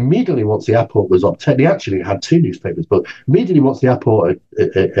is immediately once the airport was obtained, they actually had two newspapers, but immediately once the airport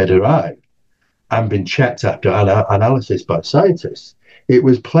had arrived and been checked after analysis by scientists, it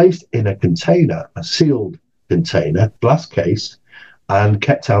was placed in a container, a sealed container, glass case, and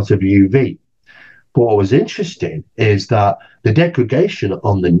kept out of UV. But what was interesting is that the degradation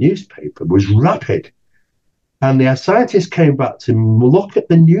on the newspaper was rapid. And the scientists came back to look at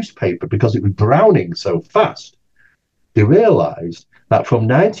the newspaper because it was browning so fast. They realized that from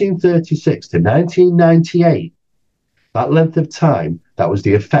 1936 to 1998, that length of time, that was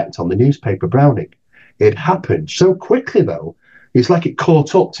the effect on the newspaper browning. It happened so quickly, though. It's like it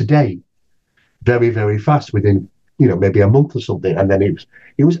caught up today very, very fast within, maybe a month or something. And then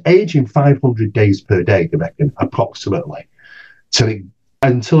it was aging 500 days per day, I reckon, approximately,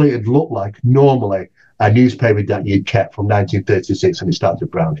 until it had looked like normally a newspaper that you'd kept from 1936 and it started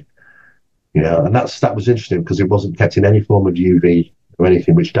browning. And that was interesting because it wasn't kept in any form of UV or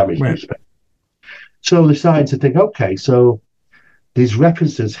anything which damaged newspaper. So they started to think, okay, so there's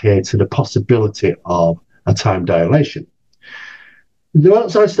references here to the possibility of a time dilation.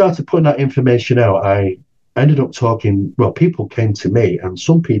 Once I started putting that information out, I ended up talking, people came to me, and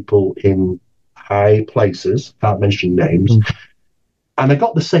some people in high places, can't mention names, and I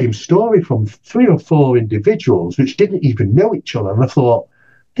got the same story from 3 or 4 individuals which didn't even know each other. And I thought,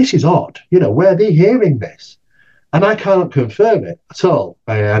 this is odd. Where are they hearing this? And I can't confirm it at all.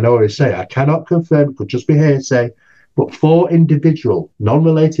 I always say I cannot confirm. It could just be hearsay. But 4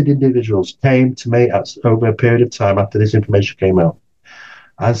 non-related individuals came to me over a period of time after this information came out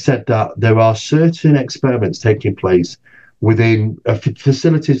and said that there are certain experiments taking place within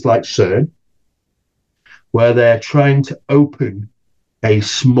facilities like CERN where they're trying to open a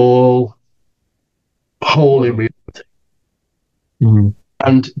small hole in reality.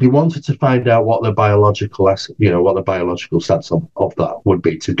 And they wanted to find out what the biological stats of that would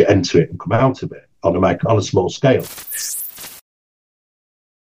be to get into it and come out of it on a small scale.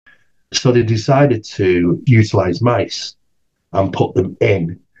 So they decided to utilize mice and put them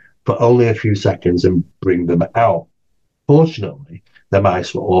in for only a few seconds and bring them out. Fortunately, the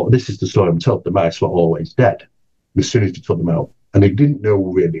mice were this is the story I'm told, the mice were always dead as soon as they took them out. And they didn't know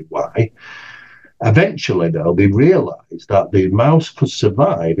really why. Eventually, though, they realized that the mouse could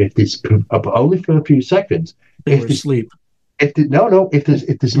survive if this, only for a few seconds. They were asleep. If the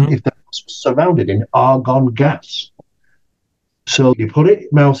mouse was surrounded in argon gas. So you put a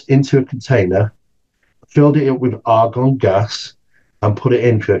mouse into a container, filled it up with argon gas, and put it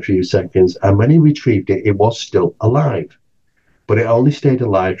in for a few seconds. And when he retrieved it, it was still alive. But it only stayed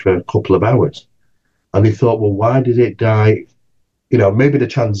alive for a couple of hours. And they thought, well, why did it die? Maybe the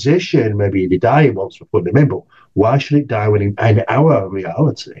transition, maybe they died once we put them in, but why should it die when in our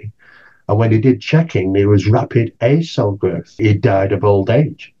reality? And when they did checking, there was rapid age cell growth. He died of old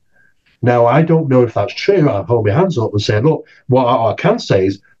age. Now, I don't know if that's true. I'll hold my hands up and say, look, what I can say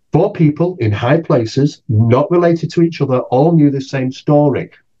is 4 people in high places, not related to each other, all knew the same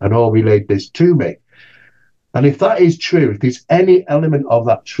story and all relayed this to me. And if that is true, if there's any element of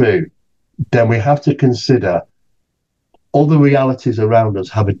that true, then we have to consider other realities around us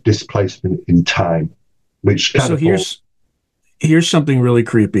have a displacement in time, which kind So of here's something really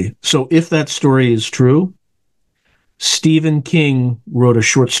creepy. So if that story is true, Stephen King wrote a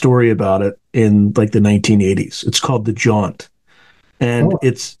short story about it in like the 1980s. It's called The Jaunt. And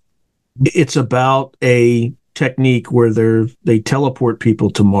it's about a technique where they teleport people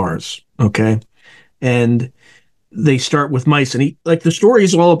to Mars, okay? And they start with mice, and the story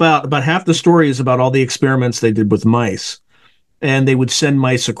is all about half the story is about all the experiments they did with mice. And they would send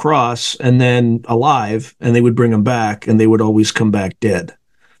mice across and then alive, and they would bring them back, and they would always come back dead.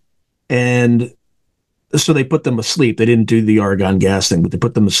 And so they put them asleep. They didn't do the argon gas thing, but they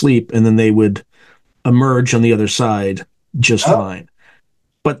put them asleep, and then they would emerge on the other side just fine.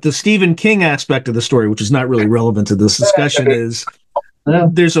 But the Stephen King aspect of the story, which is not really relevant to this discussion, is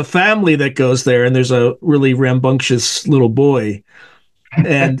there's a family that goes there, and there's a really rambunctious little boy,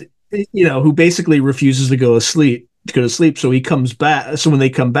 and who basically refuses to go to sleep. So he comes back. So when they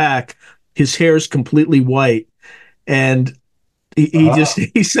come back, his hair is completely white, and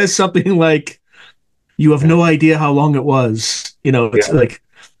he says something like, "You have no idea how long it was." It's like,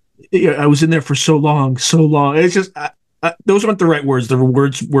 I was in there for so long. It's just. Those aren't the right words. The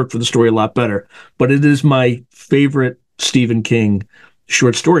words work for the story a lot better. But it is my favorite Stephen King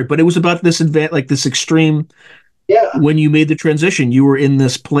short story. But it was about this this extreme. Yeah. When you made the transition, you were in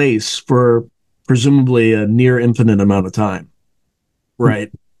this place for presumably a near infinite amount of time,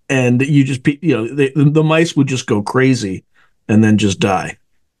 right? And you just, the mice would just go crazy and then just die.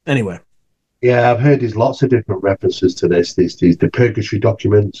 Anyway. Yeah, I've heard there's lots of different references to this. There's the purgatory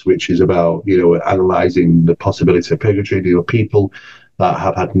documents, which is about, analysing the possibility of purgatory. There are people that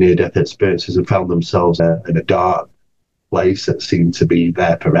have had near-death experiences and found themselves in a dark place that seemed to be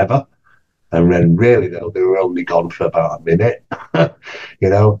there forever. And then really, though, they were only gone for about a minute.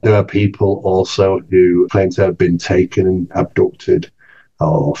 There are people also who claim to have been taken and abducted,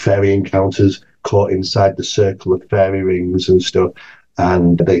 or fairy encounters, caught inside the circle of fairy rings and stuff.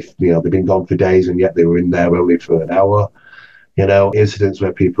 And they've been gone for days, and yet they were in there only for an hour. Incidents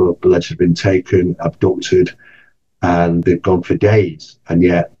where people have allegedly been taken, abducted, and they've gone for days, and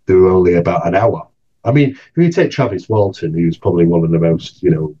yet they were only about an hour. I mean, if you take Travis Walton, who's probably one of the most,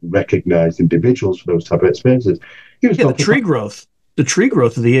 recognised individuals for those type of experiences, he was the tree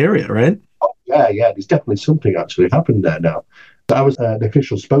growth of the area, right? Oh, yeah. There's definitely something actually happened there now. I was the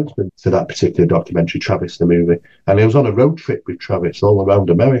official spokesman to that particular documentary, Travis the movie, and I was on a road trip with Travis all around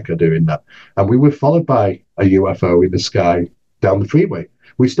America doing that, and we were followed by a UFO in the sky down the freeway.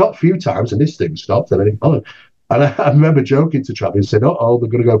 We stopped a few times, and this thing stopped, and then it followed. And I remember joking to Travis, saying, "Oh, they're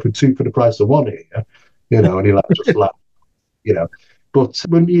going to go for 2 for the price of 1 here," and he just laughed, But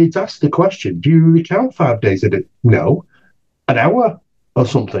when you ask the question, do you recount 5 days? Did it? No, an hour or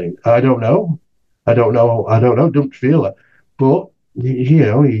something. I don't know. Don't feel it. But, he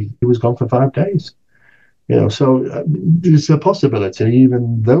was gone for 5 days. So there's a possibility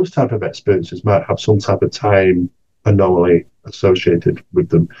even those type of experiences might have some type of time anomaly associated with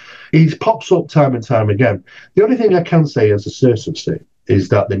them. It pops up time and time again. The only thing I can say as a certainty is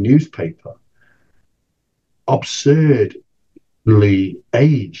that the newspaper absurdly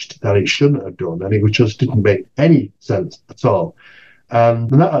aged that it shouldn't have done, and it just didn't make any sense at all. And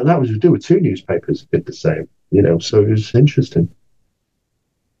that was to do with 2 newspapers did the same. So it was interesting.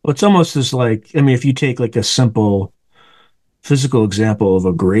 Well, it's almost as if you take like a simple physical example of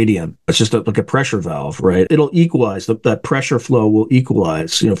a gradient, it's just like a pressure valve, right? It'll equalize, that pressure flow will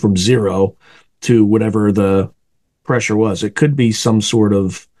equalize, from 0 to whatever the pressure was. It could be some sort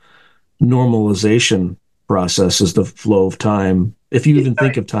of normalization process as the flow of time, if you even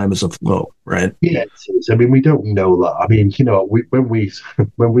think of time as a flow, right? Yeah, it is. I mean, we don't know that. I mean,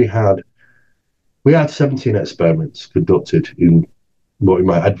 when we had 17 experiments conducted in what we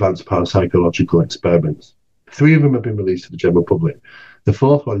might advanced parapsychological experiments. 3 of them have been released to the general public. The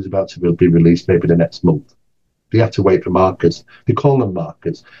 4th one is about to be released maybe the next month. They have to wait for markers. They call them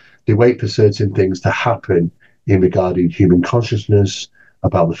markers. They wait for certain things to happen in regarding human consciousness,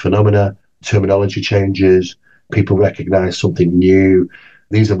 about the phenomena, terminology changes, people recognize something new.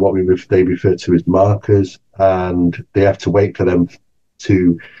 These are what they refer to as markers, and they have to wait for them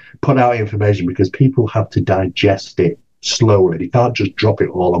to put out information because people have to digest it slowly. You can't just drop it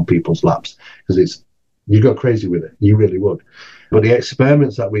all on people's laps because you go crazy with it. You really would. But the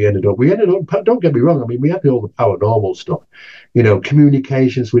experiments that we ended up, don't get me wrong, I mean, we had all the paranormal stuff,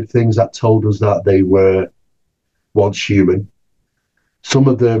 communications with things that told us that they were once human. Some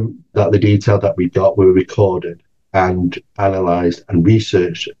of them, that the detail that we got were recorded and analysed and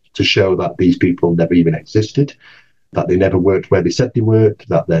researched to show that these people never even existed, that they never worked where they said they worked,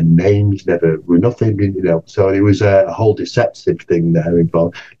 that their names never were nothing, So it was a whole deceptive thing there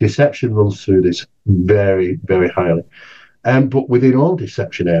involved. Deception runs through this very, very highly. But within all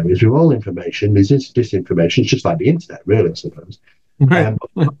deception areas, with all information, there's disinformation. It's just like the internet, really, I suppose. Right.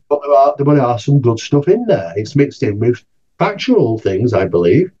 But there are some good stuff in there. It's mixed in with factual things, I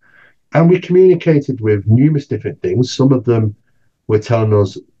believe. And we communicated with numerous different things. Some of them were telling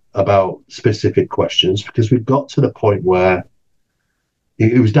us about specific questions, because we've got to the point where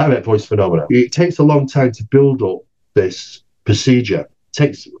it was direct voice phenomena. It takes a long time to build up this procedure. It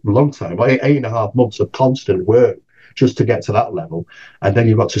takes a long time, like 8.5 months of constant work just to get to that level. And then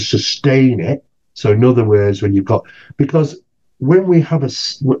you've got to sustain it. So in other words, because when we have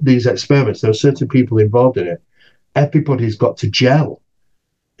these experiments, there are certain people involved in it. Everybody's got to gel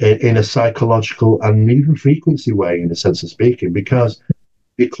in a psychological and even frequency way, in a sense of speaking, because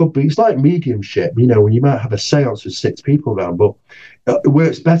it's like mediumship, when you might have a seance with 6 people around, but it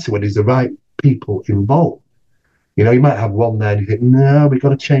works better when there's the right people involved. You might have one there and you think, no, we've got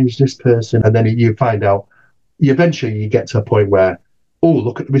to change this person. And then you find out, eventually you get to a point where, oh,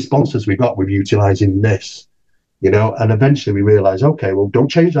 look at the responses we got with utilising this, and eventually we realise, okay, well,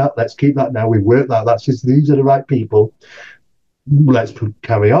 don't change that. Let's keep that now. We've worked that. These are the right people. Let's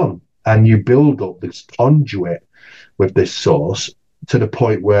carry on. And you build up this conduit with this source to the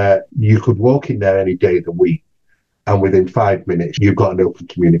point where you could walk in there any day of the week, and within 5 minutes, you've got an open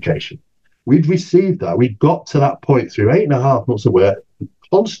communication. We'd received that. We got to that point through 8.5 months of work,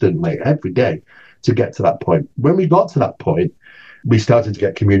 constantly, every day, to get to that point. When we got to that point, we started to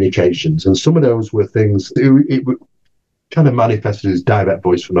get communications, and some of those were things, it kind of manifested as direct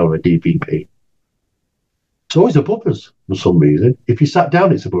voice phenomena, DVP. It's always above us for some reason. If you sat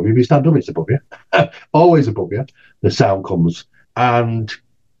down, it's above you. If you stand up, it's above you. Always above you. The sound comes. And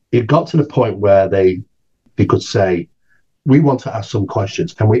it got to the point where they could say, we want to ask some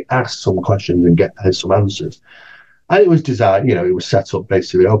questions. Can we ask some questions and get some answers? And it was designed, it was set up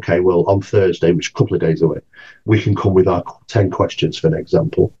basically, okay, well, on Thursday, which is a couple of days away, we can come with our 10 questions, for an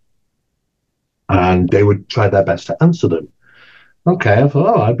example. And they would try their best to answer them. Okay, I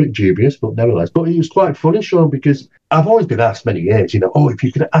thought, a bit dubious, but nevertheless. But it was quite funny, Sean, because I've always been asked many years, if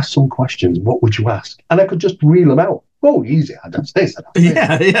you could ask some questions, what would you ask? And I could just reel them out. Oh, easy. I'd ask this.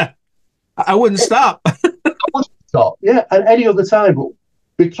 Yeah. I wouldn't stop. I wouldn't stop. Yeah, and any other time. But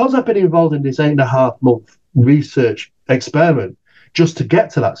because I've been involved in this 8.5-month research experiment just to get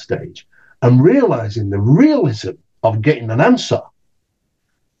to that stage and realizing the realism of getting an answer,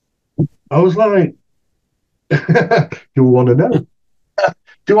 I was like, do I want to know?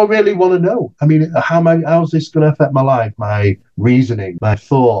 Do I really want to know? I mean, how's this going to affect my life, my reasoning, my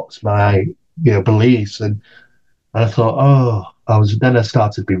thoughts, my beliefs? And I thought, I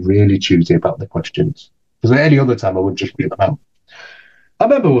started to be really choosy about the questions, because at any other time I would just read them out. I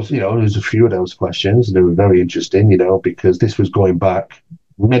remember, there was a few of those questions, and they were very interesting, because this was going back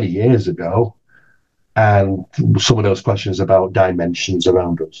many years ago, and some of those questions about dimensions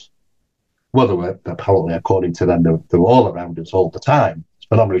around us. Well, they were, apparently, according to them, they were all around us all the time. It's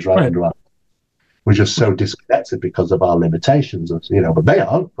phenomenal, right? We're just so disconnected because of our limitations, but they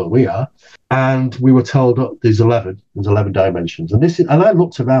aren't, but we are. And we were told, there's 11 dimensions. And I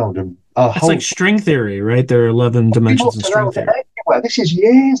looked around, and it's like string theory, right? There are 11 dimensions in string theory. Everywhere. This is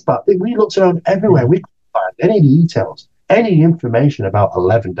years back. We looked around everywhere. We couldn't find any details, any information about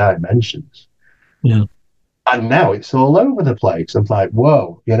 11 dimensions. Yeah. And now it's all over the place. I'm like,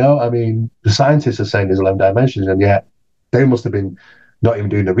 whoa, the scientists are saying there's 11 dimensions, and yet they must have been not even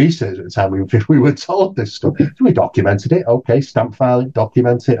doing the research at the time we were told this stuff. So we documented it. Okay, stamp file it,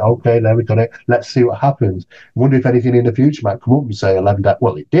 document it. Okay, there we got it. Let's see what happens. Wonder if anything in the future might come up and say 11.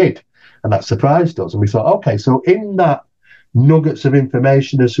 Well, it did, and that surprised us. And we thought, okay, so in that nuggets of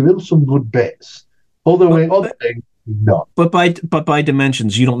information, there's still some good bits. Other things, not. But by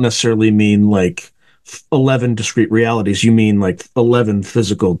dimensions, you don't necessarily mean like 11 discrete realities. You mean like 11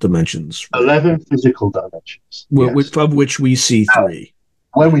 physical dimensions. Right? 11 physical dimensions. Yes. Of which we see 3.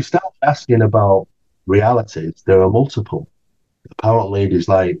 When we start asking about realities, there are multiple. Apparently, there's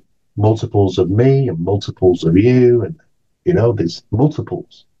like multiples of me and multiples of you, and there's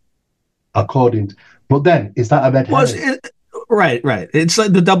multiples. But then, is that a red herring? Right. It's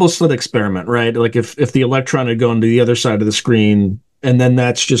like the double slit experiment, right? Like if the electron had gone to the other side of the screen, and then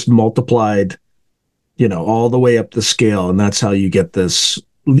that's just multiplied, all the way up the scale, and that's how you get this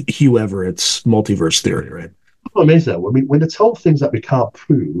Hugh Everett's multiverse theory, right? The problem is, though, when they're told things that we can't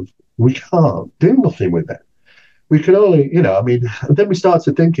prove, we can't do nothing with it. We can only, then we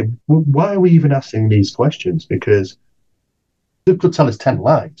started thinking, well, why are we even asking these questions? Because they could tell us 10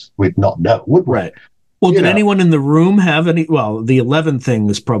 lies. We'd not know, would we? Right. Well, did anyone in the room have any? Well, the 11 thing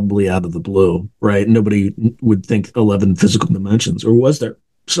is probably out of the blue, right? Nobody would think 11 physical dimensions, or was there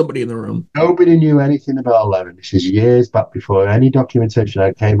somebody in the room? Nobody knew anything about 11. This is years back before any documentation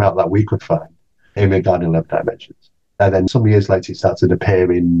that came out that we could find in regarding 11 dimensions. And then some years later, it started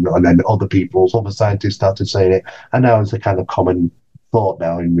appearing, and then other scientists started saying it. And now it's a kind of common thought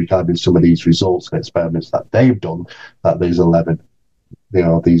now in regarding some of these results and experiments that they've done, that there's 11,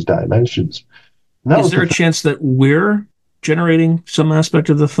 these dimensions. Is there a chance that we're generating some aspect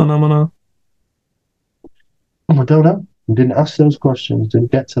of the phenomena? I don't know. We didn't ask those questions,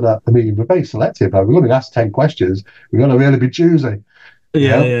 didn't get to that. I mean, we're very selective. We're going to ask 10 questions. We're going to really be choosy.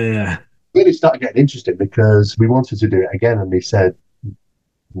 Yeah. Really started getting interested because we wanted to do it again, and they said,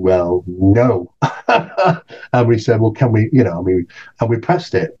 well, no. And we said, well, can we, and we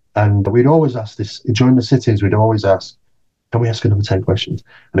pressed it. And we'd always ask this, during the sittings, we'd always ask, can we ask another 10 questions?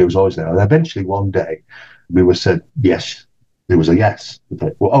 And it was always there. And eventually one day we were said, yes. It was a yes.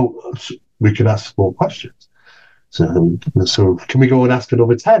 Like, well, we can ask more questions. So can we go and ask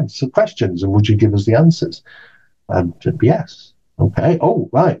another 10 questions? And would you give us the answers? And said, yes. Okay. Oh,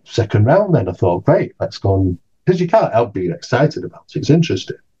 right. Second round then. I thought, great, let's go on. Because you can't help being excited about it. It's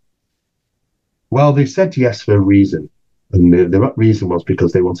interesting. Well, they said yes for a reason. And the reason was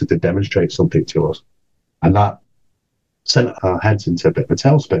because they wanted to demonstrate something to us. And that sent our heads into a bit of a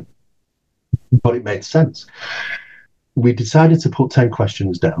tailspin. But it made sense. We decided to put 10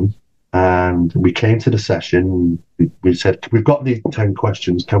 questions down, and we came to the session. We said, we've got these 10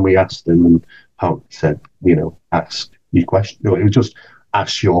 questions, can we ask them? And Howard said, ask your question. No, it was just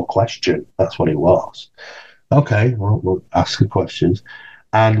ask your question. That's what it was. Okay, well, we'll ask the questions.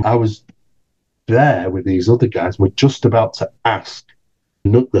 And I was there with these other guys. We're just about to ask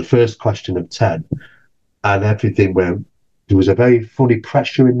the first question of 10, and everything went. There was a very funny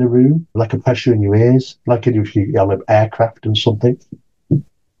pressure in the room, like a pressure in your ears, like if you're on an aircraft and something. And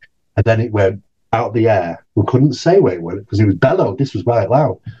then it went out the air. We couldn't say where it went because it was bellowed. This was right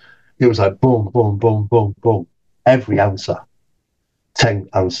loud. It was like boom, boom, boom, boom, boom. Every answer. 10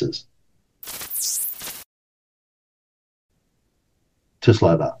 answers. Just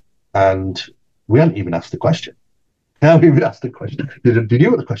like that. And we hadn't even asked the question. Did you know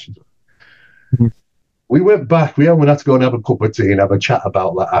what the questions were? Mm-hmm. We went back. We had to go and have a cup of tea and have a chat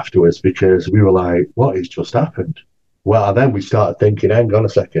about that afterwards because we were like, what has just happened? Well, then we started thinking, hang on a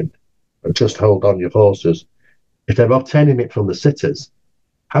second. Just hold on your horses. If they're obtaining it from the sitters,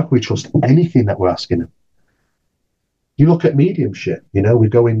 how can we trust anything that we're asking them? You look at mediumship, we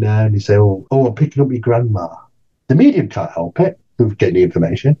go in there and you say, oh, I'm picking up your grandma. The medium can't help it. Who's getting the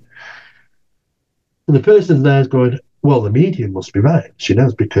information? And the person there is going, well, the medium must be right. She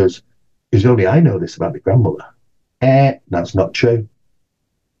knows because it's only I know this about my grandmother. That's not true.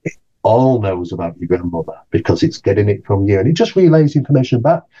 It all knows about your grandmother because it's getting it from you. And it just relays information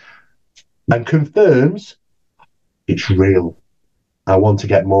back and confirms it's real. I want to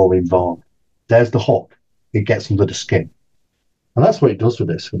get more involved. There's the hook. It gets under the skin. And that's what it does with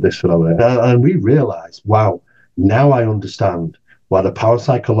this phenomenon. And we realize, wow, now I understand why the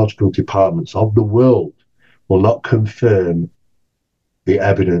parapsychological departments of the world will not confirm the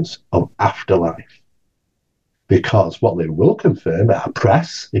evidence of afterlife. Because what they will confirm, our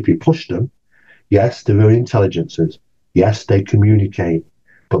press, if you push them, yes, there are intelligences. Yes, they communicate,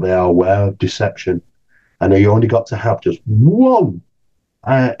 but they are aware of deception. And you only got to have just one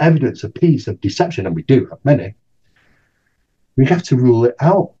evidence, a piece of deception, and we do have many. We have to rule it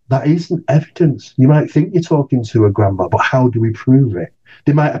out. That isn't evidence. You might think you're talking to a grandma, but how do we prove it?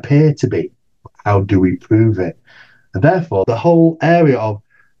 They might appear to be, but how do we prove it? And therefore, the whole area of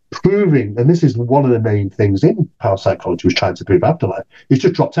proving, and this is one of the main things in parapsychology, was trying to prove afterlife, it's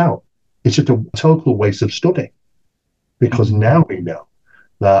just dropped out. It's just a total waste of study. Because now we know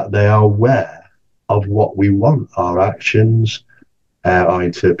that they are aware of what we want, our actions, our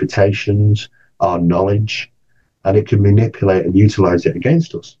interpretations, our knowledge, and it can manipulate and utilize it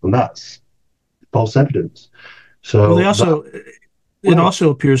against us. And that's false evidence. So it also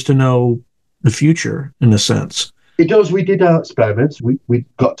appears to know the future in a sense. It does. We did our experiments. We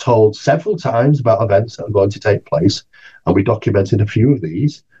got told several times about events that are going to take place, and we documented a few of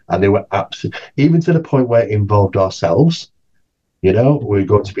these, and they were absolutely, even to the point where it involved ourselves. We're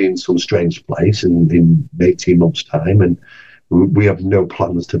going to be in some strange place in 18 months' time, and We have no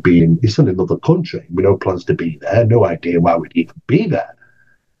plans to be in, it's in another country. We no plans to be there, no idea why we'd even be there.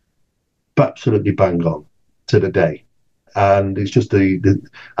 But absolutely bang on to the day. And it's just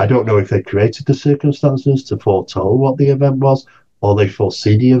I don't know if they created the circumstances to foretold what the event was, or they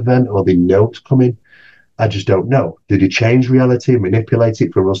foresee the event, or they know it's coming. I just don't know. Did they change reality, manipulate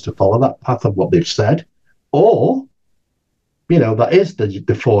it for us to follow that path of what they've said? Or, that is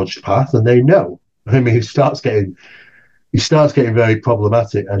the forged path, and they know. I mean, it starts getting very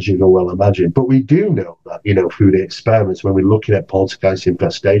problematic, as you can well imagine. But we do know that, through the experiments, when we're looking at poltergeist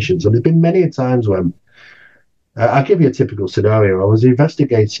infestations, and there's been many times when, I'll give you a typical scenario. I was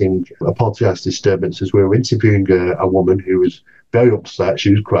investigating a poltergeist disturbances. We were interviewing a woman who was very upset.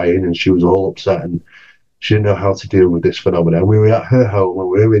 She was crying and she was all upset and she didn't know how to deal with this phenomenon. We were at her home and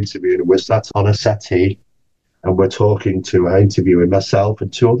we were interviewing and we're sat on a settee and we're talking to her, interviewing myself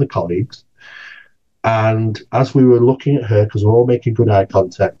and two other colleagues. And as we were looking at her, because we're all making good eye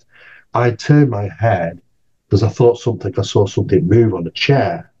contact, I turned my head because I saw something move on a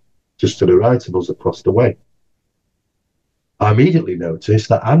chair just to the right of us across the way. I immediately noticed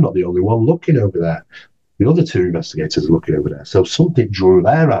that I'm not the only one looking over there. The other two investigators are looking over there. So something drew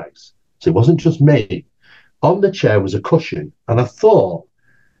their eyes. So it wasn't just me. On the chair was a cushion. And I thought,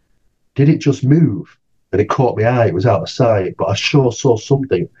 did it just move? And it caught my eye. It was out of sight. But I sure saw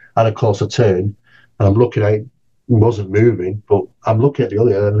something. And of course I turned. And I'm looking at it. It wasn't moving. But I'm looking at the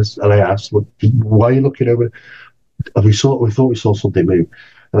other end. And I asked, why are you looking over? We thought we saw something move.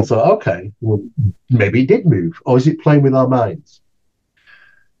 And I thought, okay, well, maybe it did move, or is it playing with our minds?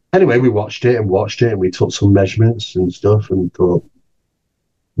 Anyway, we watched it, and we took some measurements and stuff, and thought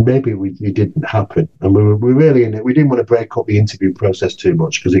maybe it didn't happen. And we were really in it. We didn't want to break up the interview process too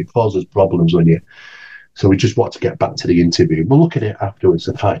much because it causes problems when you. So we just wanted to get back to the interview. We'll look at it afterwards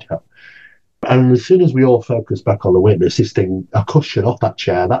to find out. And as soon as we all focused back on the witness, this thing, a cushion off that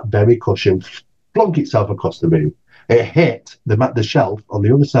chair, that very cushion, flung itself across the room. It hit the shelf on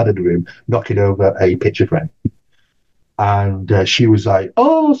the other side of the room, knocking over a picture frame. And she was like,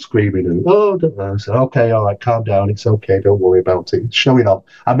 oh, screaming. And, I said, okay, all right, calm down. It's okay. Don't worry about it. It's showing off.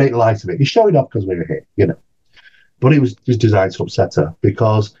 I make light of it. It's showing off because we were here, But it was designed to upset her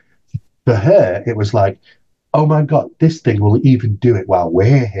because for her, it was like, oh, my God, this thing will even do it while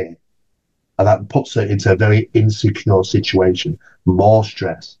we're here. And that puts her into a very insecure situation, more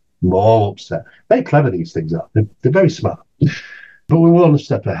stress. More upset. Very clever, these things are. They're very smart. But we were on a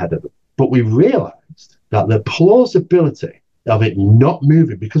step ahead of them. But we realised that the plausibility of it not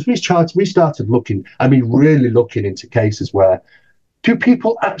moving, because we started looking, really looking into cases where, do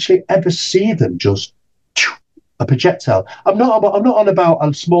people actually ever see them just a projectile? I'm not on about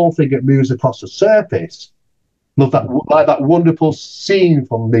a small thing that moves across the surface. Love that, like that wonderful scene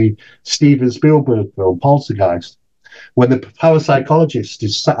from the Steven Spielberg film, Poltergeist, when the parapsychologist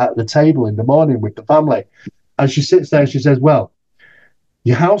is sat at the table in the morning with the family, and she sits there and she says, well,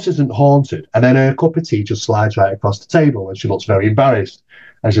 your house isn't haunted. And then her cup of tea just slides right across the table and she looks very embarrassed.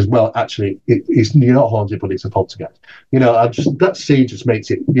 And she says, well, actually, you're not haunted, but it's a poltergeist. That scene just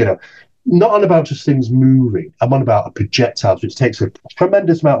makes it, not on about just things moving. I'm on about a projectile, which takes a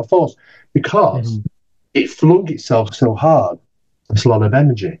tremendous amount of force because it flung itself so hard. It's a lot of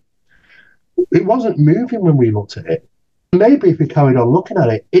energy. It wasn't moving when we looked at it. Maybe if we carried on looking at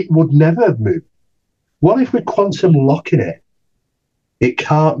it, it would never have moved. What if we're quantum locking it? It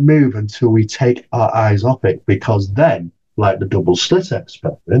can't move until we take our eyes off it, because then, like the double slit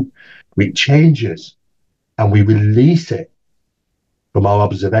experiment, it changes and we release it from our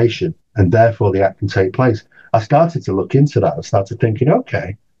observation, and therefore the act can take place. I started to look into that. I started thinking,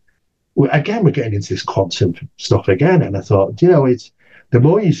 okay, we're getting into this quantum stuff again. And I thought, it's the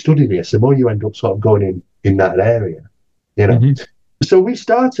more you study this, the more you end up sort of going in that area, So we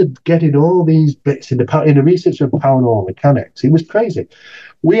started getting all these bits in the research of paranormal mechanics. It was crazy.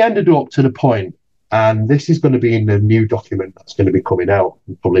 We ended up to the point, and this is going to be in the new document that's going to be coming out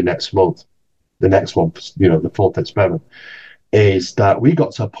probably next month. The next one, the fourth experiment, is that we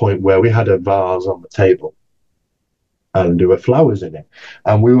got to a point where we had a vase on the table and there were flowers in it.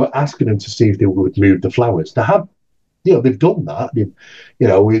 And we were asking them to see if they would move the flowers. They have, they've done that.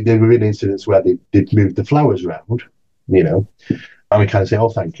 There were in incidents where they'd moved the flowers around, and we kind of say, oh,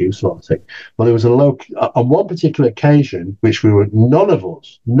 thank you, sort of thing. But there was on one particular occasion, which none of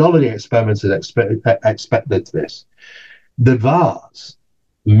the experimenters expected this. The vase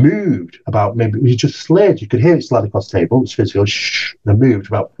moved about, maybe it just slid. You could hear it slide across the table. It's physical. It moved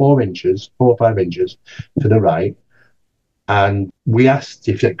about 4 or 5 inches to the right. And we asked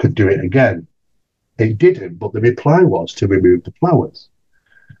if it could do it again. It didn't, but the reply was to remove the flowers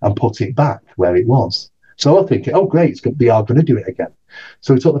and put it back where it was. So I'm thinking, oh, great, they are going to do it again.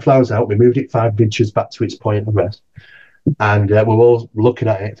 So we took the flowers out, we moved it 5 inches back to its point of rest. And we're all looking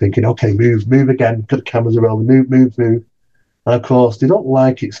at it thinking, okay, move again, got the cameras are rolling, move. And of course, they don't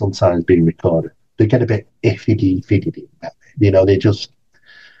like it sometimes being recorded. They get a bit iffy-fiddy. They just,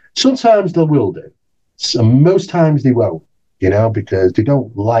 sometimes they will do. So most times they won't, because they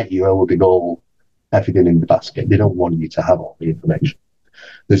don't like you holding everything in the basket. They don't want you to have all the information.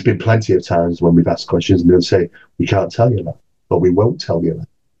 There's been plenty of times when we've asked questions and they'll say, we can't tell you that, but we won't tell you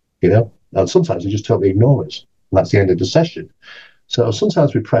that, And sometimes they just totally ignore us. And that's the end of the session. So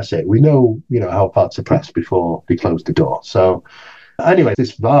sometimes we press it. We know, how far to press before we close the door. So anyway,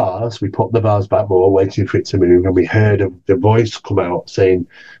 this vase, we put the vase back more, waiting for it to move, and we heard the voice come out saying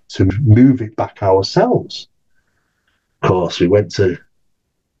to move it back ourselves. Of course, we went to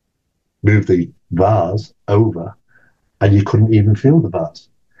move the vase over, and you couldn't even feel the vase.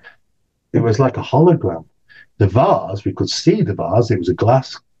 It was like a hologram. The vase, we could see the vase. It was a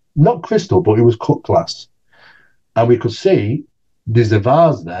glass, not crystal, but it was cut glass. And we could see there's a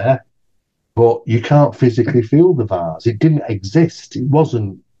vase there, but you can't physically feel the vase. It didn't exist. It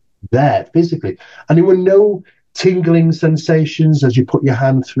wasn't there physically. And there were no tingling sensations as you put your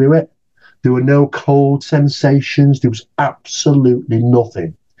hand through it. There were no cold sensations. There was absolutely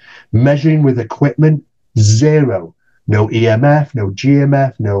nothing. Measuring with equipment, zero. No EMF, no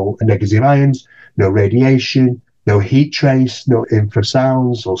GMF, no negative ions, no radiation, no heat trace, no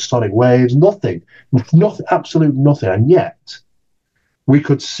infrasounds or sonic waves, nothing, absolute nothing. And yet, we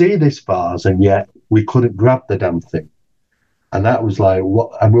could see this vase, and yet we couldn't grab the damn thing. And that was like,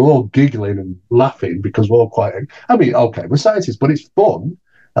 what? And we're all giggling and laughing because we're all quite, okay, we're scientists, but it's fun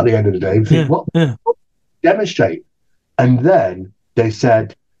at the end of the day. We think, demonstrate. And then they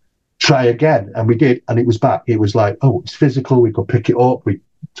said, try again. And we did, and it was back. It was like, oh, it's physical. We could pick it up. We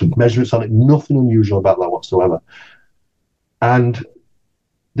took measurements on it. Nothing unusual about that whatsoever. And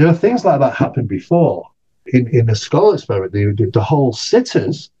there are things like that happened before. In the skull experiment, the whole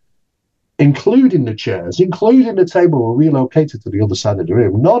sitters, including the chairs, including the table, were relocated to the other side of the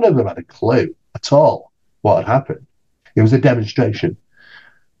room. None of them had a clue at all what had happened. It was a demonstration.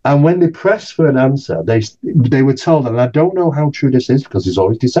 And when they pressed for an answer, they were told, and I don't know how true this is because there's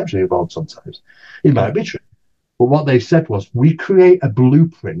always deception involved sometimes. It might be true. But what they said was, we create a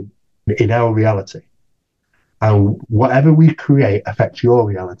blueprint in our reality. And whatever we create affects your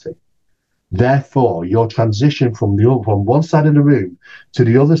reality. Therefore, your transition from one side of the room to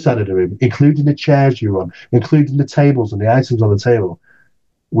the other side of the room, including the chairs you're on, including the tables and the items on the table,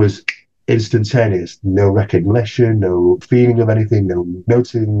 was instantaneous. No recognition, no feeling of anything, no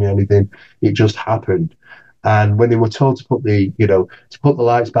noticing anything. It just happened. And when they were told to put the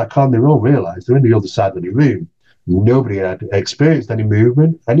lights back on, they all realized they're in the other side of the room. Nobody had experienced any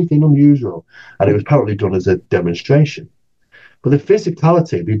movement, anything unusual. And it was apparently done as a demonstration. But the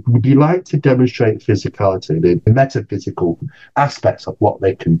physicality, we like to demonstrate physicality, the metaphysical aspects of what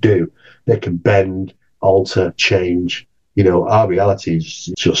they can do. They can bend, alter, change. Our reality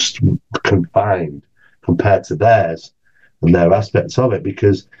is just confined compared to theirs and their aspects of it,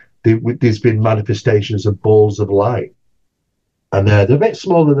 because there's been manifestations of balls of light. And they're a bit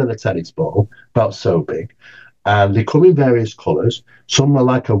smaller than a tennis ball, about so big. And they come in various colours. Some are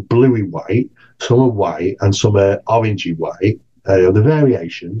like a bluey white, some are white, and some are orangey white. The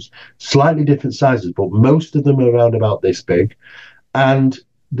variations, slightly different sizes, but most of them are around about this big. And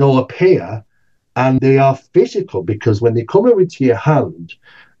they'll appear, and they are physical, because when they come over to your hand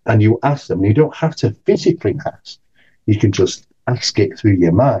and you ask them, you don't have to physically ask. You can just ask it through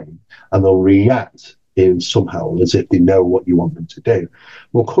your mind, and they'll react in somehow as if they know what you want them to do.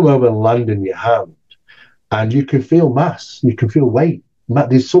 We'll come over and land in your hand, and you can feel mass, you can feel weight.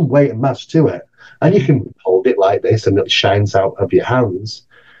 There's some weight and mass to it. And you can hold it like this and it shines out of your hands,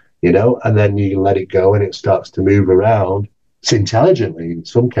 and then you can let it go and it starts to move around. It's intelligently in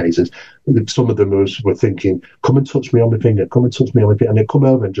some cases. Some of them were thinking, come and touch me on my finger, come and touch me on my finger. And they'd come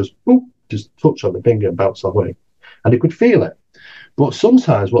over and just touch on the finger and bounce away. And they could feel it. But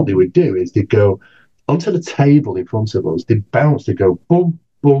sometimes what they would do is they'd go onto the table in front of us, they'd bounce, they'd go boom,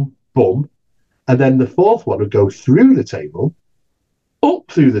 boom, boom. And then the fourth one would go through the table, up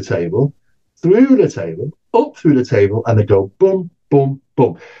through the table, through the table, up through the table, and they go boom, boom,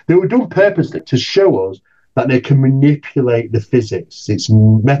 boom. They were done purposely to show us that they can manipulate the physics. It's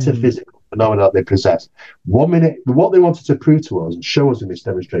metaphysical phenomena they possess. 1 minute, what they wanted to prove to us and show us in this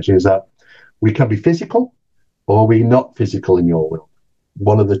demonstration is that we can be physical or we're not physical in your world.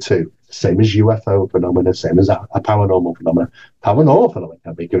 One of the two. Same as UFO phenomena, same as a paranormal phenomena. Paranormal phenomena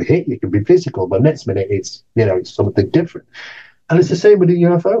can be, you can hit, you can be physical, but next minute it's something different. And it's the same with the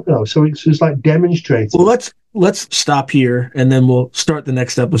UFO, you know. So it's just like demonstrating. Well, let's stop here, and then we'll start the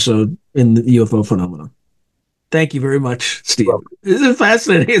next episode in the UFO phenomenon. Thank you very much, Steve. This is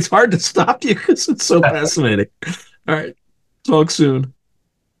fascinating. It's hard to stop you because it's so fascinating. All right. Talk soon.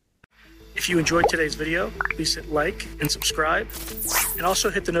 If you enjoyed today's video, please hit like and subscribe, and also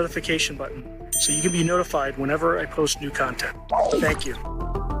hit the notification button so you can be notified whenever I post new content. Thank you.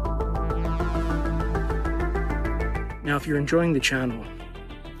 Now, if you're enjoying the channel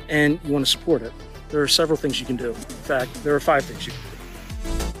and you want to support it, there are several things you can do. In fact, there are 5 things you can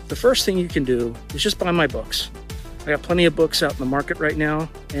do. The first thing you can do is just buy my books. I got plenty of books out in the market right now,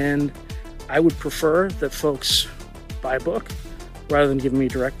 and I would prefer that folks buy a book rather than giving me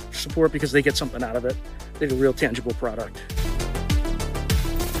direct support because they get something out of it. They get a real tangible product.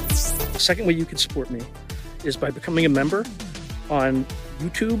 The second way you can support me is by becoming a member on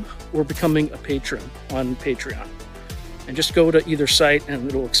YouTube or becoming a patron on Patreon. And just go to either site and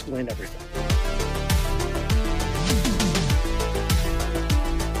it'll explain everything.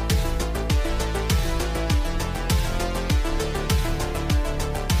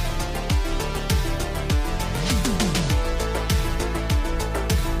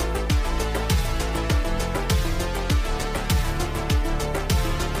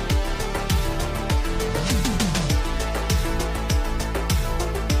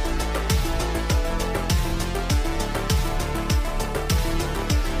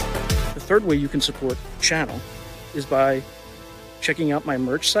 The third way you can support the channel is by checking out my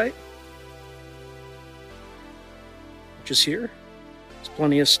merch site, which is here. There's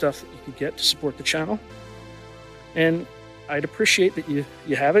plenty of stuff that you can get to support the channel. And I'd appreciate that you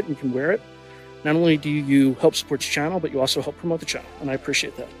have it and you can wear it. Not only do you help support the channel, but you also help promote the channel, and I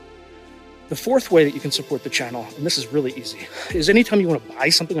appreciate that. The fourth way that you can support the channel, and this is really easy, is anytime you want to buy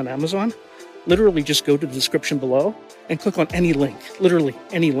something on Amazon, literally just go to the description below and click on any link, literally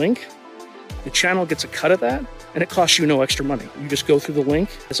any link. The channel gets a cut of that, and it costs you no extra money. You just go through the link,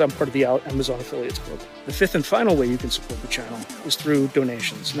 as I'm part of the Amazon Affiliates Club. The fifth and final way you can support the channel is through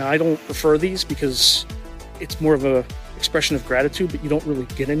donations. Now, I don't prefer these because it's more of an expression of gratitude, but you don't really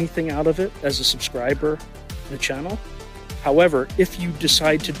get anything out of it as a subscriber to the channel. However, if you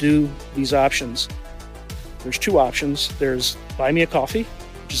decide to do these options, there's 2 options. There's Buy Me a Coffee,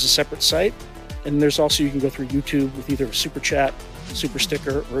 which is a separate site, and there's also, you can go through YouTube with either a super chat, super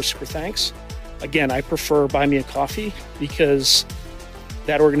sticker, or a super thanks. Again, I prefer Buy Me a Coffee because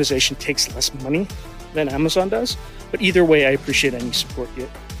that organization takes less money than Amazon does. But either way, I appreciate any support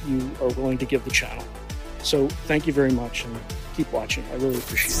you are willing to give the channel. So thank you very much, and keep watching. I really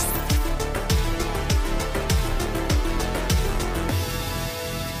appreciate it.